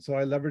I am. And so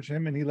I leverage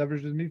him and he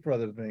leverages me for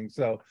other things.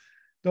 So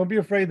don't be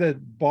afraid to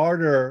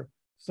barter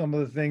some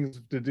of the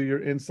things to do your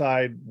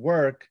inside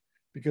work,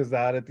 because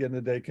that at the end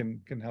of the day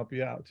can help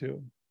you out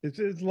too. It's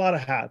a lot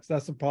of hats.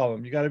 That's the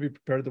problem. You got to be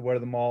prepared to wear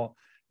them all,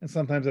 and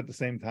sometimes at the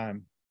same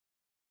time.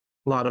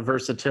 A lot of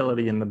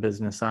versatility in the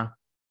business, huh?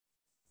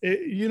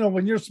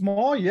 When you're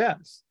small,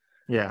 yes.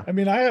 Yeah. I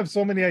mean, I have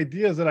so many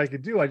ideas that I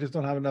could do. I just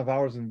don't have enough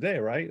hours in the day,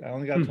 right? I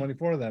only got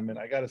 24 of them and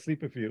I got to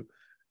sleep a few.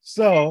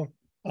 So,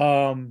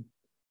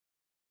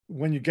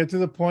 when you get to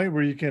the point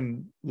where you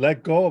can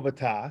let go of a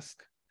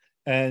task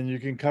and you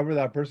can cover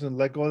that person,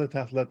 let go of the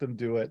task, let them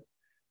do it,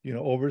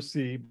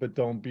 oversee, but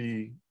don't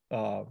be,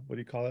 what do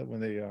you call it when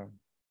they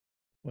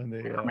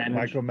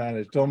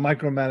micromanage. Don't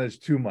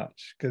micromanage too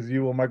much, because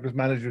you will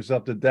micromanage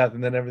yourself to death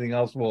and then everything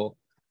else will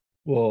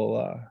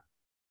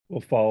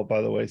fall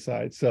by the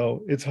wayside.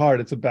 So it's hard.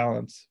 It's a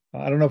balance.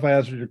 I don't know if I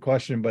answered your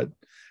question, but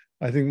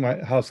I think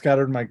how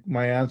scattered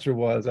my answer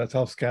was, that's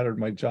how scattered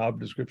my job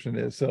description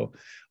is. So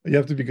you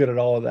have to be good at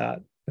all of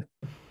that.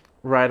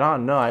 Right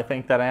on. No, I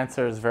think that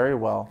answers very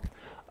well.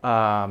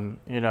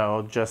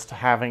 Just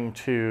having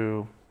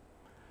to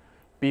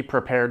be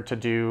prepared to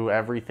do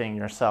everything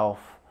yourself,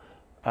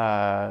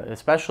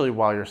 especially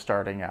while you're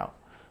starting out.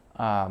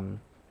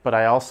 But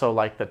I also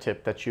like the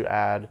tip that you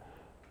add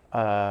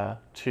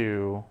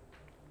to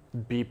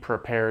be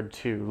prepared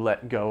to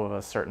let go of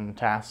a certain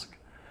task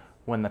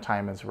when the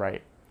time is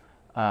right.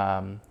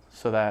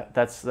 So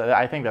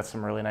I think that's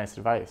some really nice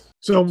advice.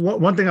 So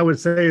one thing I would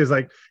say is,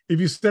 like, if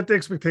you set the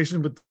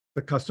expectation with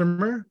the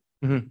customer,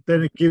 then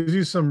it gives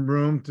you some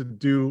room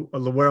to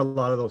wear a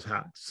lot of those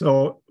hats.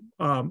 So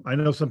I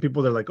know some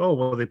people, they're like, oh,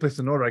 well, they placed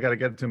an order, I got to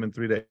get it to them in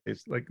 3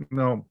 days. Like,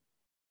 no,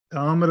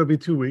 tell them it'll be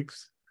 2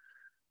 weeks.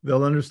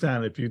 They'll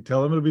understand. If you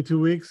tell them it'll be 2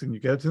 weeks and you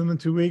get it to them in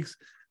 2 weeks,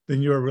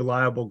 then you're a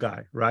reliable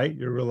guy, right?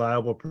 You're a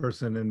reliable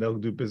person and they'll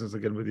do business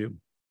again with you.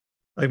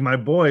 Like my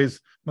boy's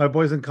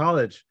in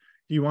college.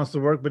 He wants to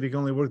work, but he can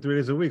only work 3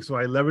 days a week. So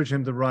I leverage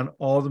him to run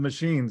all the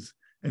machines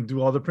and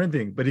do all the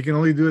printing, but he can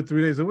only do it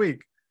 3 days a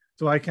week.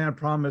 So I can't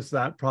promise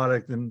that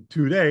product in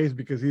 2 days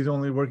because he's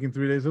only working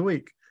 3 days a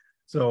week.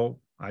 So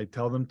I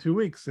tell them 2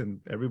 weeks and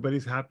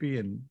everybody's happy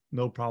and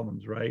no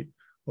problems, right?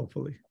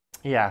 Hopefully.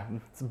 Yeah,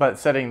 but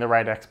setting the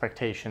right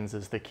expectations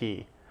is the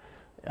key.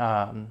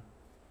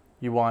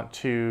 You want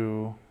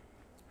to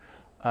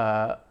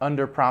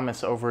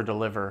under-promise,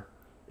 over-deliver,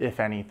 if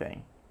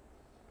anything.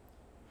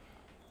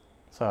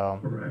 So,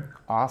 correct.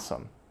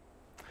 Awesome.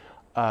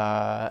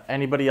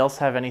 Anybody else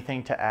have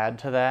anything to add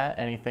to that?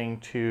 Anything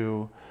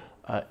to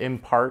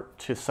impart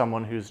to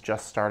someone who's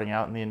just starting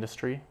out in the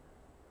industry?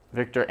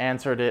 Victor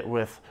answered it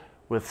with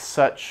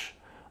such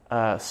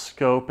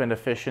scope and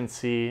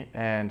efficiency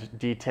and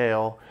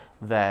detail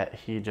that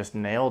he just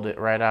nailed it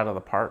right out of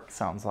the park,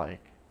 sounds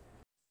like.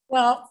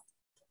 Well,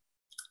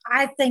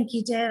 I think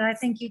you did. I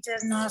think you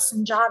did an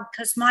awesome job,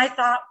 because my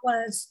thought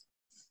was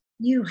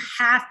you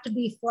have to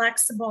be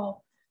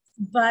flexible,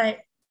 but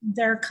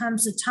there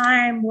comes a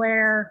time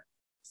where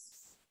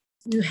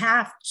you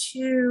have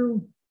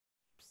to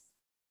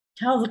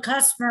tell the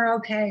customer,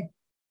 okay,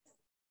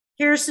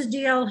 here's the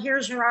deal,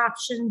 here's your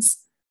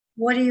options,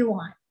 what do you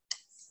want?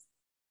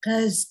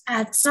 Because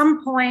at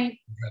some point,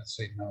 you got to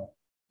say no.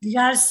 You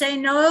got to say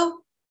no,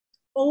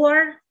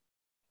 or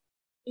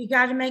you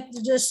got to make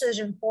the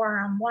decision for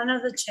them, one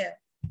of the two.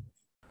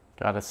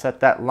 Got to set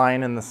that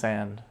line in the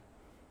sand.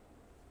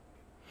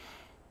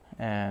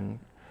 And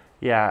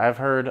yeah, I've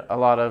heard a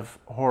lot of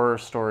horror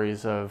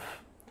stories of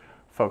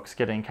folks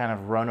getting kind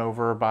of run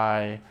over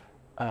by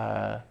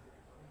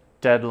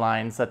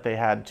deadlines that they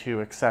had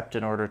to accept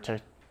in order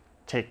to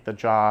take the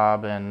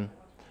job, and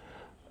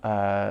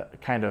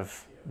kind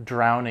of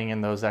drowning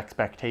in those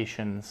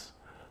expectations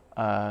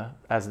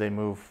as they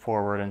move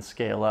forward and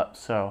scale up.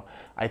 So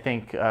I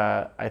think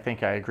I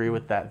agree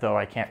with that, though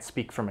I can't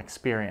speak from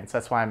experience.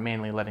 That's why I'm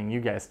mainly letting you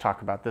guys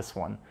talk about this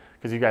one,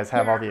 because you guys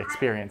have all the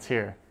experience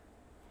here.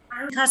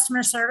 I'm in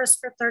customer service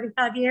for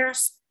 35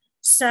 years,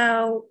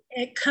 so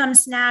it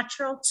comes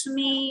natural to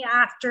me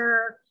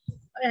after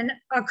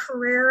a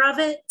career of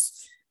it,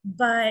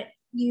 but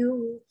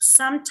you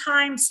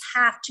sometimes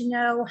have to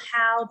know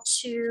how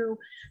to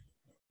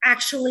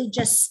actually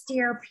just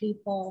steer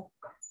people,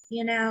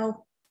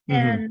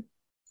 and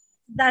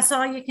that's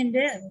all you can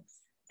do.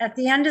 At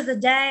the end of the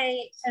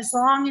day, as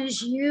long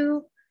as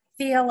you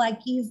feel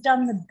like you've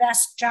done the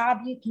best job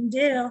you can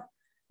do,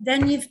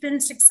 then you've been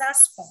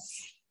successful.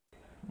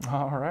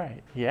 All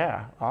right.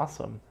 Yeah.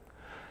 Awesome.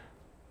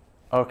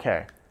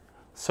 Okay.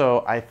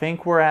 So I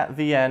think we're at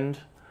the end.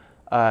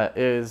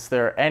 Is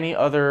there any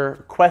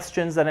other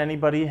questions that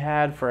anybody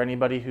had for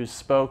anybody who's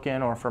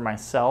spoken, or for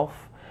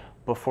myself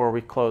before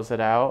we close it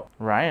out?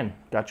 Ryan,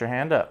 got your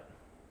hand up.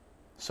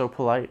 So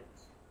polite.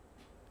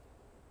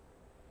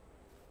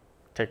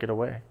 Take it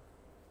away.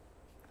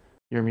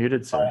 You're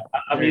muted, sir.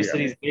 I'm used to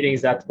these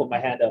meetings. I have to put my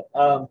hand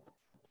up.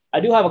 I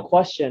do have a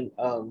question.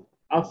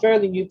 I'm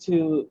fairly new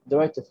to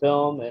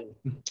direct-to-film and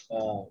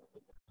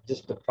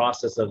just the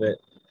process of it.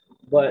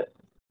 But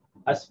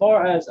as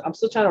far as, I'm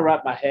still trying to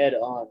wrap my head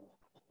on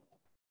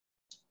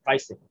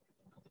pricing.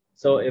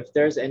 So if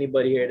there's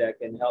anybody here that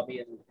can help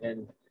me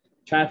in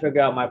trying to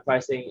figure out my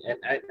pricing.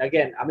 And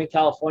again, I'm in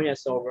California,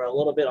 so we're a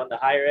little bit on the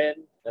higher end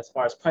as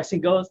far as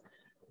pricing goes.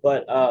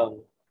 But,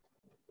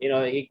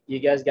 you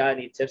guys got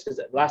any tips? Because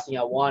the last thing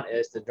I want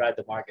is to drive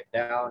the market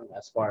down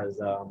as far as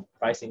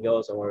pricing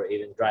goes, or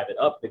even drive it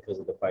up because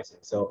of the pricing.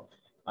 So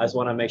I just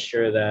want to make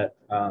sure that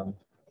I'm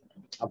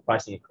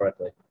pricing it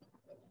correctly.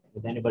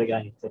 Does anybody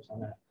got any tips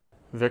on that?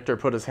 Victor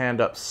put his hand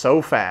up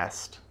so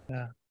fast.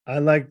 Yeah, I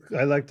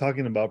like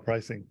talking about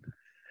pricing.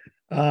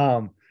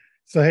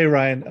 So hey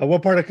Ryan,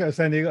 what part of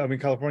California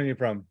are you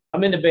from?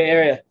 I'm in the Bay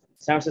Area,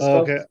 San Francisco.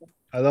 Oh, okay,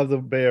 I love the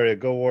Bay Area.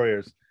 Go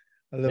Warriors!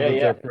 I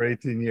lived there for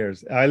 18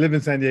 years. I live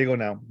in San Diego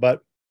now,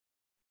 but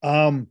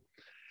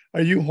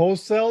are you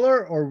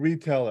wholesaler or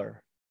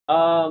retailer?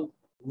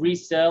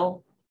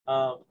 Resell.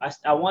 I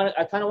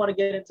kind of want to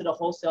get into the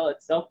wholesale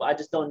itself, but I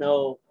just don't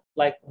know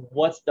like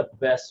what's the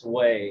best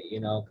way, you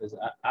know, because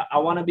I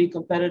want to be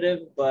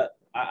competitive, but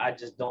I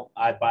just don't.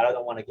 I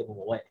don't want to give them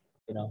away,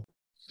 you know.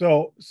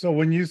 So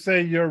when you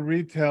say you're a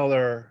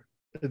retailer,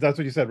 that's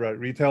what you said, right?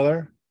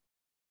 Retailer.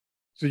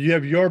 So you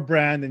have your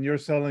brand and you're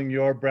selling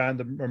your brand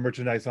of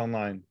merchandise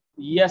online.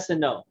 Yes and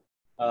no.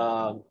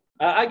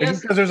 I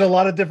guess because there's a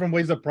lot of different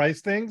ways to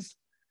price things.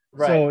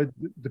 Right. So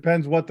it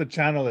depends what the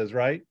channel is,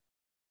 right?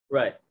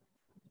 Right.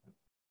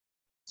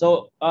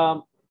 So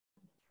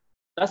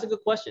that's a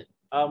good question.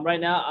 Right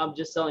now I'm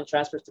just selling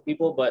transfers to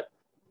people, but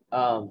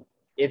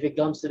if it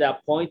comes to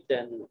that point,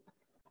 then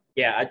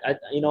yeah,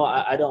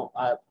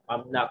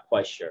 I'm not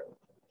quite sure.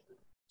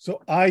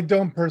 So I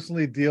don't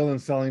personally deal in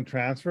selling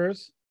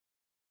transfers.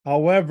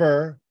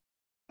 However,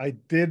 I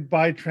did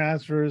buy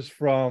transfers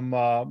from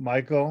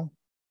Michael,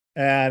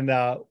 and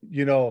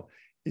you know,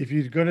 if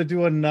you're going to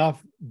do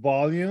enough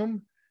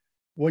volume,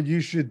 what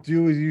you should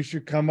do is you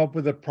should come up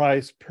with a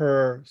price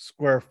per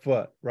square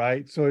foot,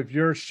 right? So if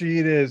your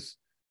sheet is,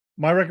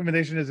 my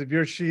recommendation is if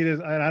your sheet is,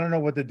 and I don't know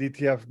what the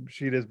DTF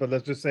sheet is, but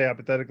let's just say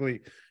hypothetically,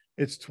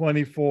 it's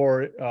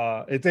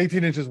 24, it's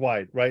 18 inches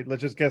wide, right?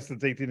 Let's just guess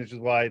it's 18 inches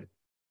wide.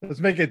 Let's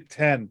make it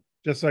 10,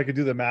 just so I can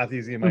do the math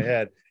easy in my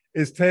head.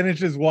 It's 10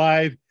 inches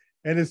wide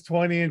and it's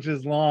 20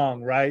 inches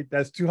long, right?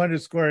 That's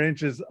 200 square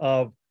inches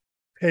of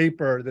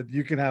paper that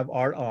you can have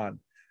art on.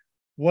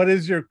 What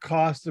is your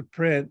cost to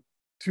print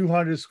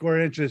 200 square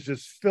inches?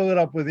 Just fill it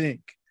up with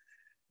ink.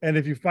 And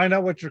if you find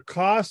out what your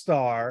costs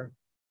are,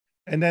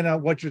 and then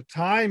what your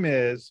time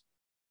is,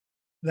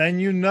 then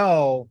you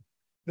know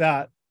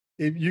that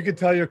if you could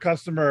tell your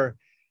customer,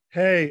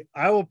 hey,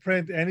 I will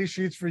print any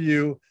sheets for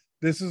you.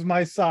 This is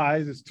my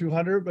size. It's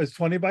 200, it's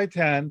 20 by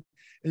 10.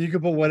 And you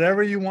can put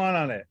whatever you want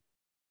on it.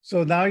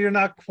 So now you're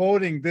not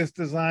quoting this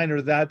design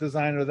or that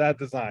design or that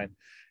design.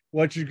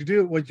 What you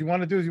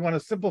want to do is you want to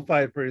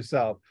simplify it for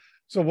yourself.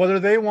 So whether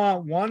they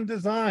want one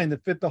design to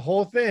fit the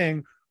whole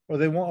thing, or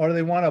they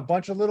want a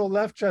bunch of little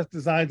left chest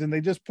designs and they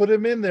just put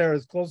them in there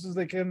as close as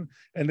they can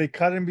and they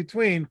cut in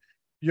between,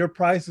 your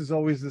price is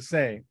always the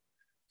same.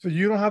 So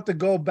you don't have to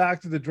go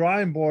back to the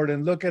drawing board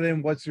and look at it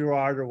and what's your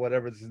art or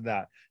whatever this and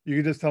that. You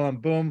can just tell them,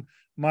 boom,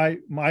 I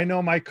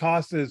know my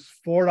cost is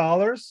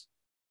 $4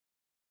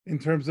 in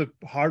terms of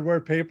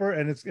hardware paper,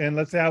 and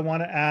let's say I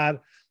want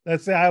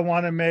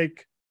to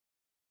make,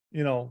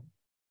 you know,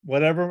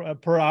 whatever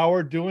per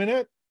hour doing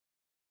it,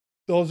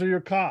 those are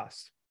your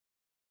costs.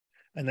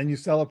 And then you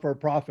sell it for a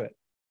profit.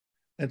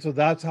 And so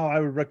that's how I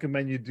would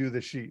recommend you do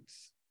the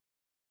sheets.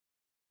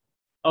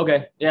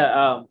 Okay.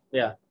 Yeah.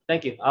 Yeah.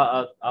 Thank you.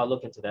 I'll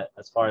look into that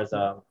as far as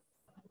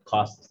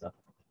cost and stuff.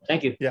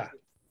 Thank you. Yeah.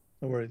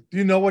 No worries. Do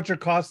you know what your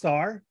costs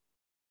are?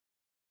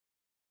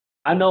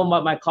 I know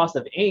my cost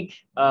of ink,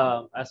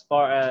 as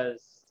far as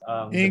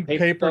ink,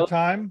 paper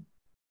time.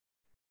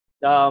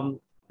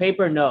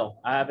 Paper, no,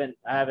 I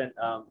haven't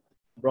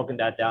broken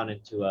that down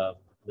into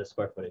the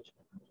square footage.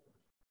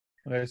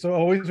 Okay, so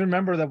always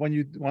remember that when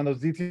those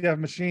DTF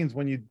machines,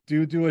 when you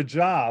do a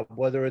job,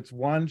 whether it's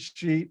one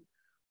sheet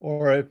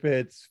or if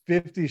it's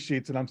 50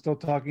 sheets, and I'm still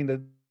talking to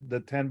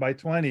the 10 by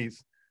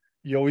 20s,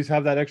 you always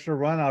have that extra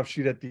runoff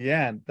sheet at the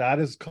end. That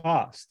is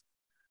cost.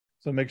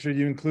 So make sure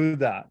you include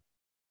that.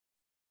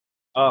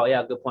 Oh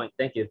yeah, good point.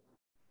 Thank you.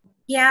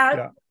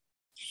 Yeah.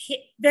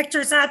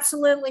 Victor's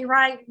absolutely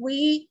right.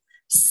 We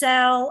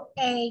sell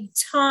a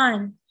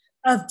ton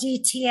of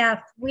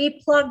DTF.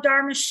 We plugged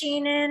our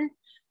machine in.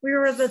 We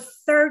were the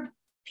third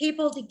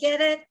people to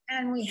get it,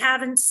 and we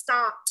haven't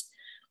stopped.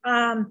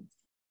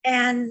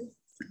 And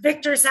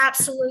Victor's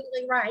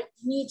absolutely right.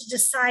 You need to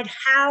decide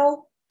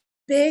how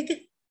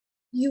big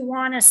you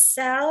want to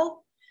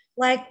sell,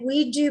 like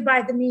we do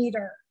by the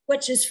meter,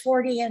 which is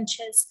 40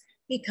 inches,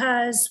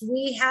 because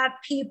we have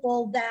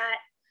people that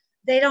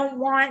they don't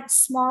want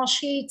small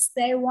sheets,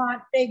 they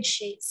want big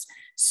sheets.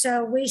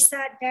 So we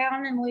sat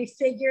down and we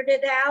figured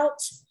it out,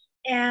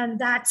 and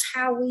that's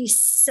how we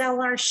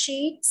sell our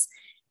sheets.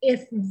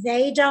 If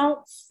they don't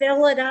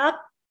fill it up,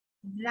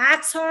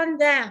 that's on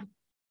them.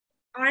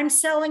 I'm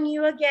selling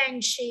you a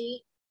gang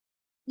sheet.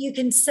 You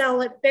can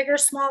sell it bigger,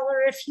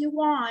 smaller if you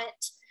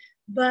want,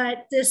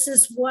 but this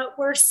is what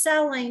we're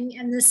selling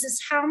and this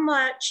is how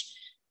much,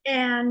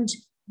 and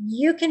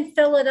you can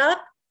fill it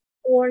up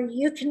or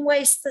you can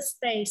waste the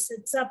space.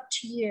 It's up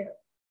to you.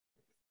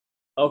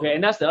 Okay,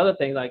 and that's the other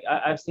thing. Like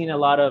I've seen a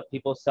lot of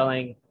people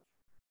selling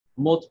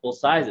multiple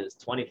sizes,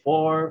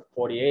 24,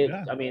 48.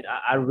 Yeah. I mean,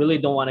 I really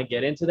don't want to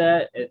get into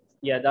that.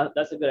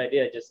 That's a good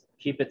idea. Just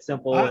keep it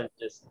simple and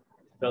just.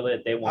 fill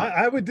it, they want.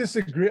 I would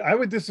disagree. I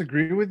would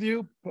disagree with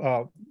you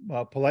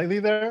politely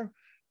there,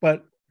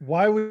 but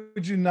why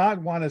would you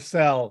not want to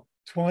sell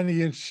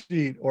 20-inch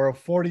sheet or a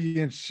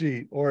 40-inch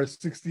sheet or a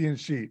 60-inch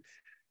sheet?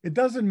 It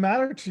doesn't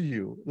matter to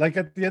you. Like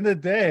at the end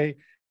of the day,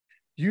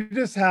 you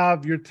just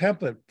have your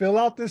template. Fill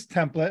out this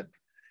template,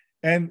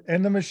 and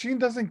the machine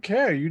doesn't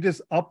care. You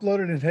just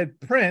upload it and hit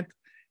print,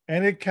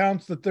 and it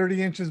counts the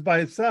 30 inches by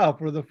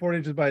itself or the 40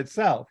 inches by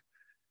itself.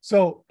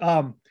 So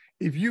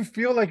if you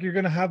feel like you're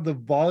going to have the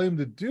volume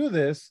to do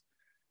this,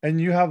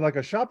 and you have like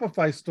a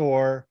Shopify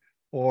store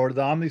or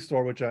the Omni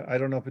store, which I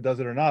don't know if it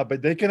does it or not,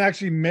 but they can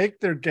actually make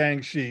their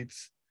gang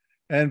sheets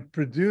and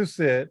produce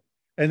it.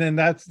 And then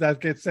that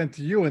gets sent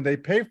to you and they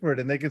pay for it.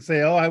 And they can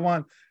say, oh, I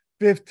want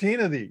 15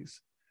 of these.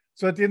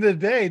 So at the end of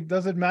the day, it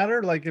doesn't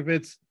matter. Like if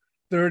it's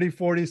 30,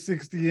 40,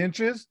 60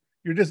 inches,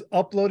 you're just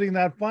uploading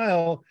that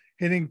file,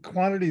 hitting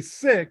quantity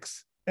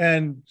 6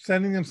 and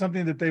sending them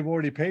something that they've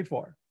already paid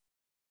for.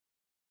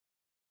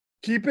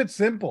 Keep it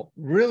simple,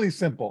 really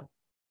simple.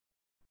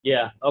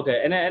 Yeah.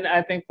 Okay. And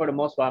I think for the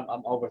most part,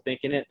 I'm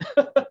overthinking it,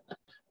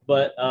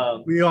 but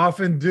we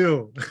often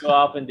do. We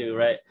often do,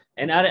 right?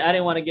 And I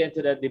didn't want to get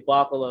into the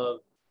debacle of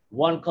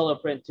 1 color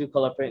print, 2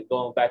 color print,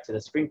 going back to the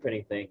screen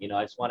printing thing. You know,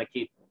 I just want to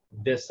keep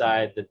this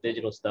side, the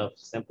digital stuff,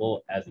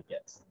 simple as it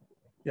gets.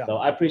 Yeah. So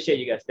I appreciate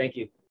you guys. Thank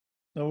you.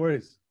 No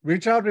worries.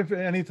 Reach out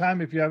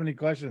anytime if you have any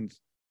questions.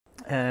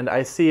 And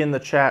I see in the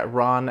chat,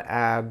 Ron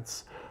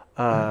adds,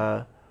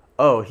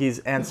 he's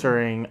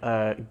answering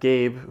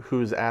Gabe,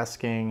 who's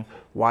asking,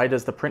 why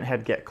does the print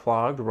head get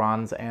clogged?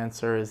 Ron's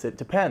answer is, it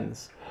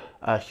depends.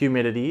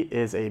 Humidity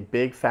is a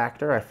big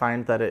factor. I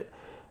find that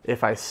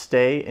if I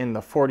stay in the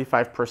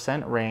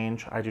 45%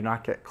 range, I do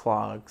not get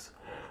clogs.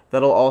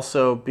 That'll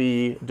also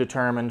be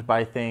determined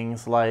by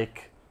things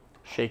like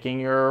shaking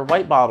your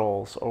white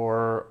bottles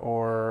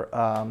or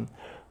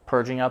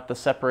purging out the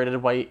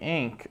separated white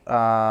ink.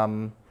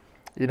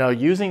 You know,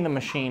 using the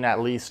machine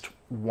at least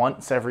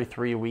once every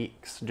 3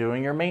 weeks,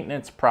 doing your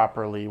maintenance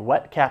properly,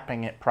 wet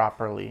capping it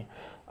properly.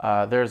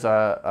 There's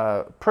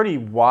a pretty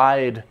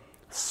wide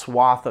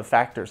swath of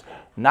factors.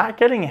 Not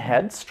getting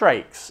head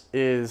strikes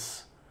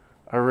is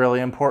a really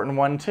important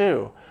one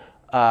too.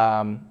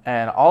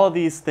 And all of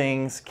these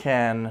things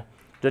can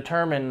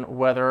determine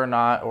whether or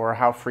not or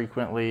how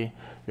frequently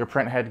your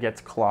print head gets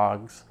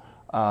clogs.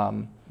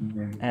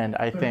 And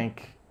I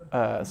think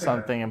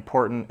something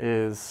important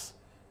is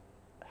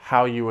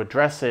how you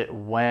address it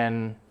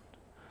when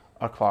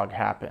a clog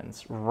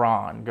happens.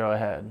 Ron, go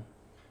ahead.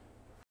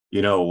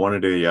 You know, one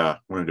of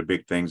the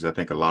big things I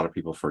think a lot of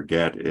people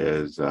forget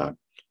is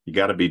you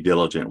got to be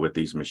diligent with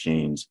these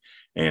machines.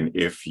 And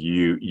if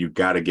you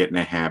got to get in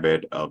a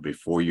habit of,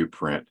 before you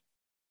print,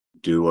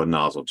 do a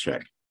nozzle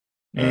check.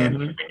 And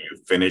when you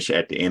finish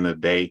at the end of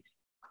the day,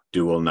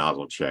 do a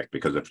nozzle check.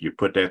 Because if you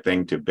put that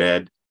thing to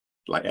bed,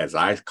 like as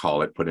I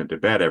call it, put it to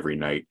bed every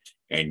night,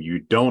 and you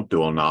don't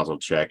do a nozzle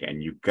check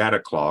and you got a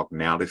clog,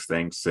 now this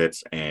thing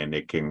sits and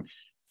it can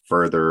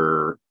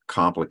further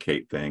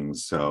complicate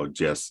things. So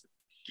just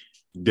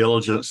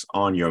diligence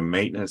on your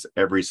maintenance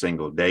every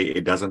single day.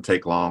 It doesn't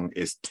take long.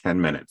 It's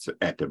 10 minutes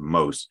at the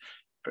most.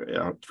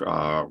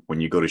 When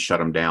you go to shut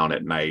them down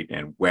at night,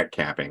 and wet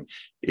capping,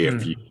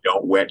 if you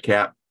don't wet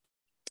cap,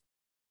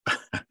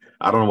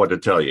 I don't know what to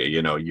tell you.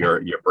 You know,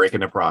 you're breaking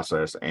the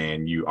process,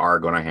 and you are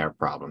going to have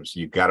problems.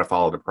 You got to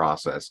follow the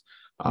process.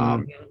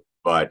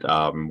 But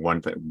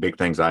big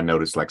things I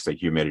noticed, like say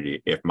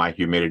humidity. If my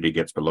humidity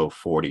gets below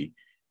 40,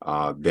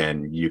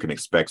 then you can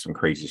expect some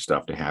crazy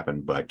stuff to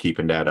happen. But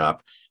keeping that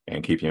up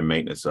and keeping your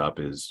maintenance up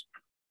is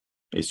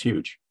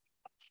huge.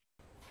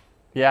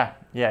 Yeah.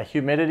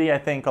 Humidity, I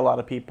think a lot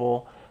of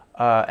people,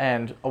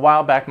 and a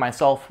while back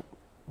myself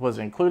was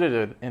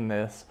included in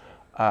this,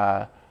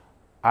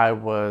 I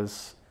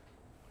was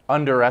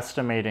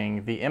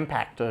underestimating the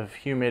impact of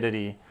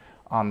humidity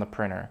on the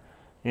printer.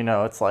 You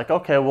know, it's like,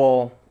 okay,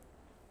 well,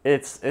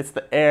 it's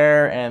the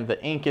air and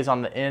the ink is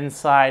on the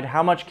inside.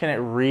 How much can it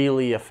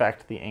really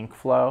affect the ink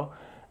flow?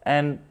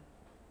 And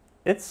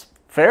it's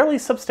fairly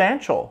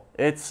substantial.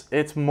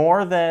 It's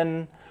more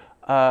than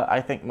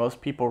I think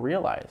most people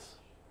realize.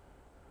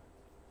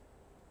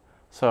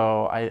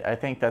 So I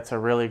think that's a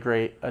really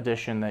great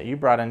addition that you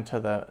brought into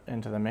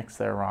the mix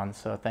there, Ron.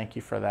 So thank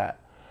you for that.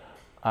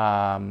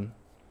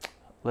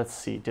 Let's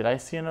see. Did I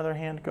see another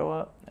hand go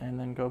up and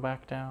then go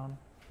back down?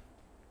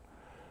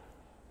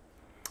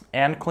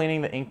 And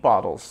cleaning the ink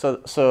bottles.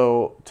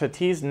 So to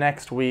tease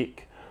next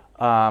week,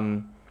 we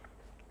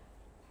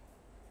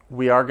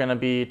are going to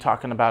be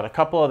talking about a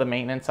couple of the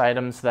maintenance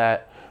items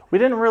that we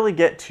didn't really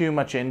get too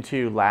much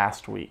into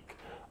last week.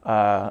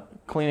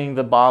 Cleaning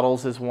the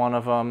bottles is one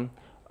of them.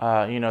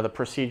 You know, the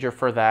procedure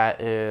for that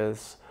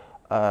is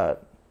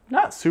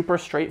not super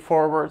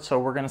straightforward, so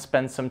we're going to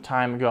spend some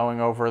time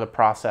going over the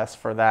process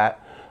for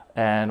that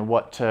and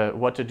what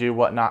to do,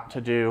 what not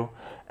to do.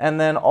 And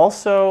then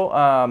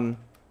also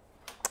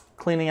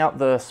cleaning out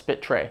the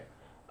spit tray.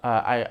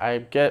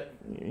 I get,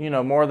 you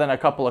know, more than a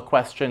couple of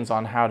questions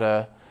on how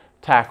to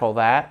tackle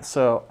that,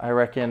 so I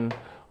reckon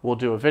we'll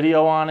do a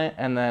video on it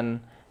and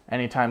then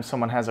anytime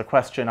someone has a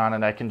question on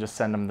it, I can just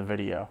send them the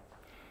video.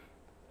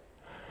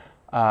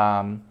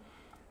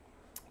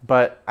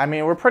 But I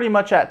mean, we're pretty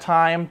much at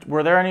time.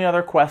 Were there any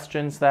other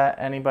questions that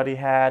anybody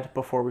had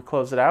before we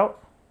close it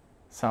out?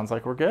 Sounds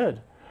like we're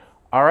good.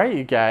 All right,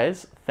 you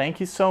guys, thank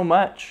you so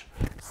much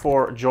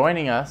for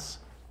joining us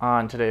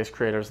on today's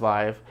Creators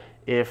Live.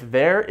 If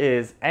there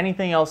is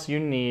anything else you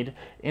need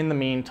in the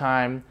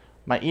meantime,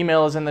 my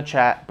email is in the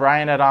chat,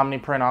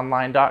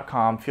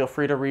 brian@omniprintonline.com. Feel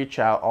free to reach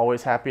out.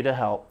 Always happy to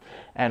help.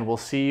 And we'll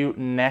see you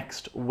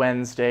next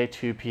Wednesday,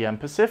 2 p.m.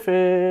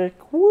 Pacific.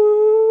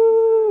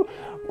 Woo!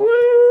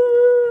 Woo!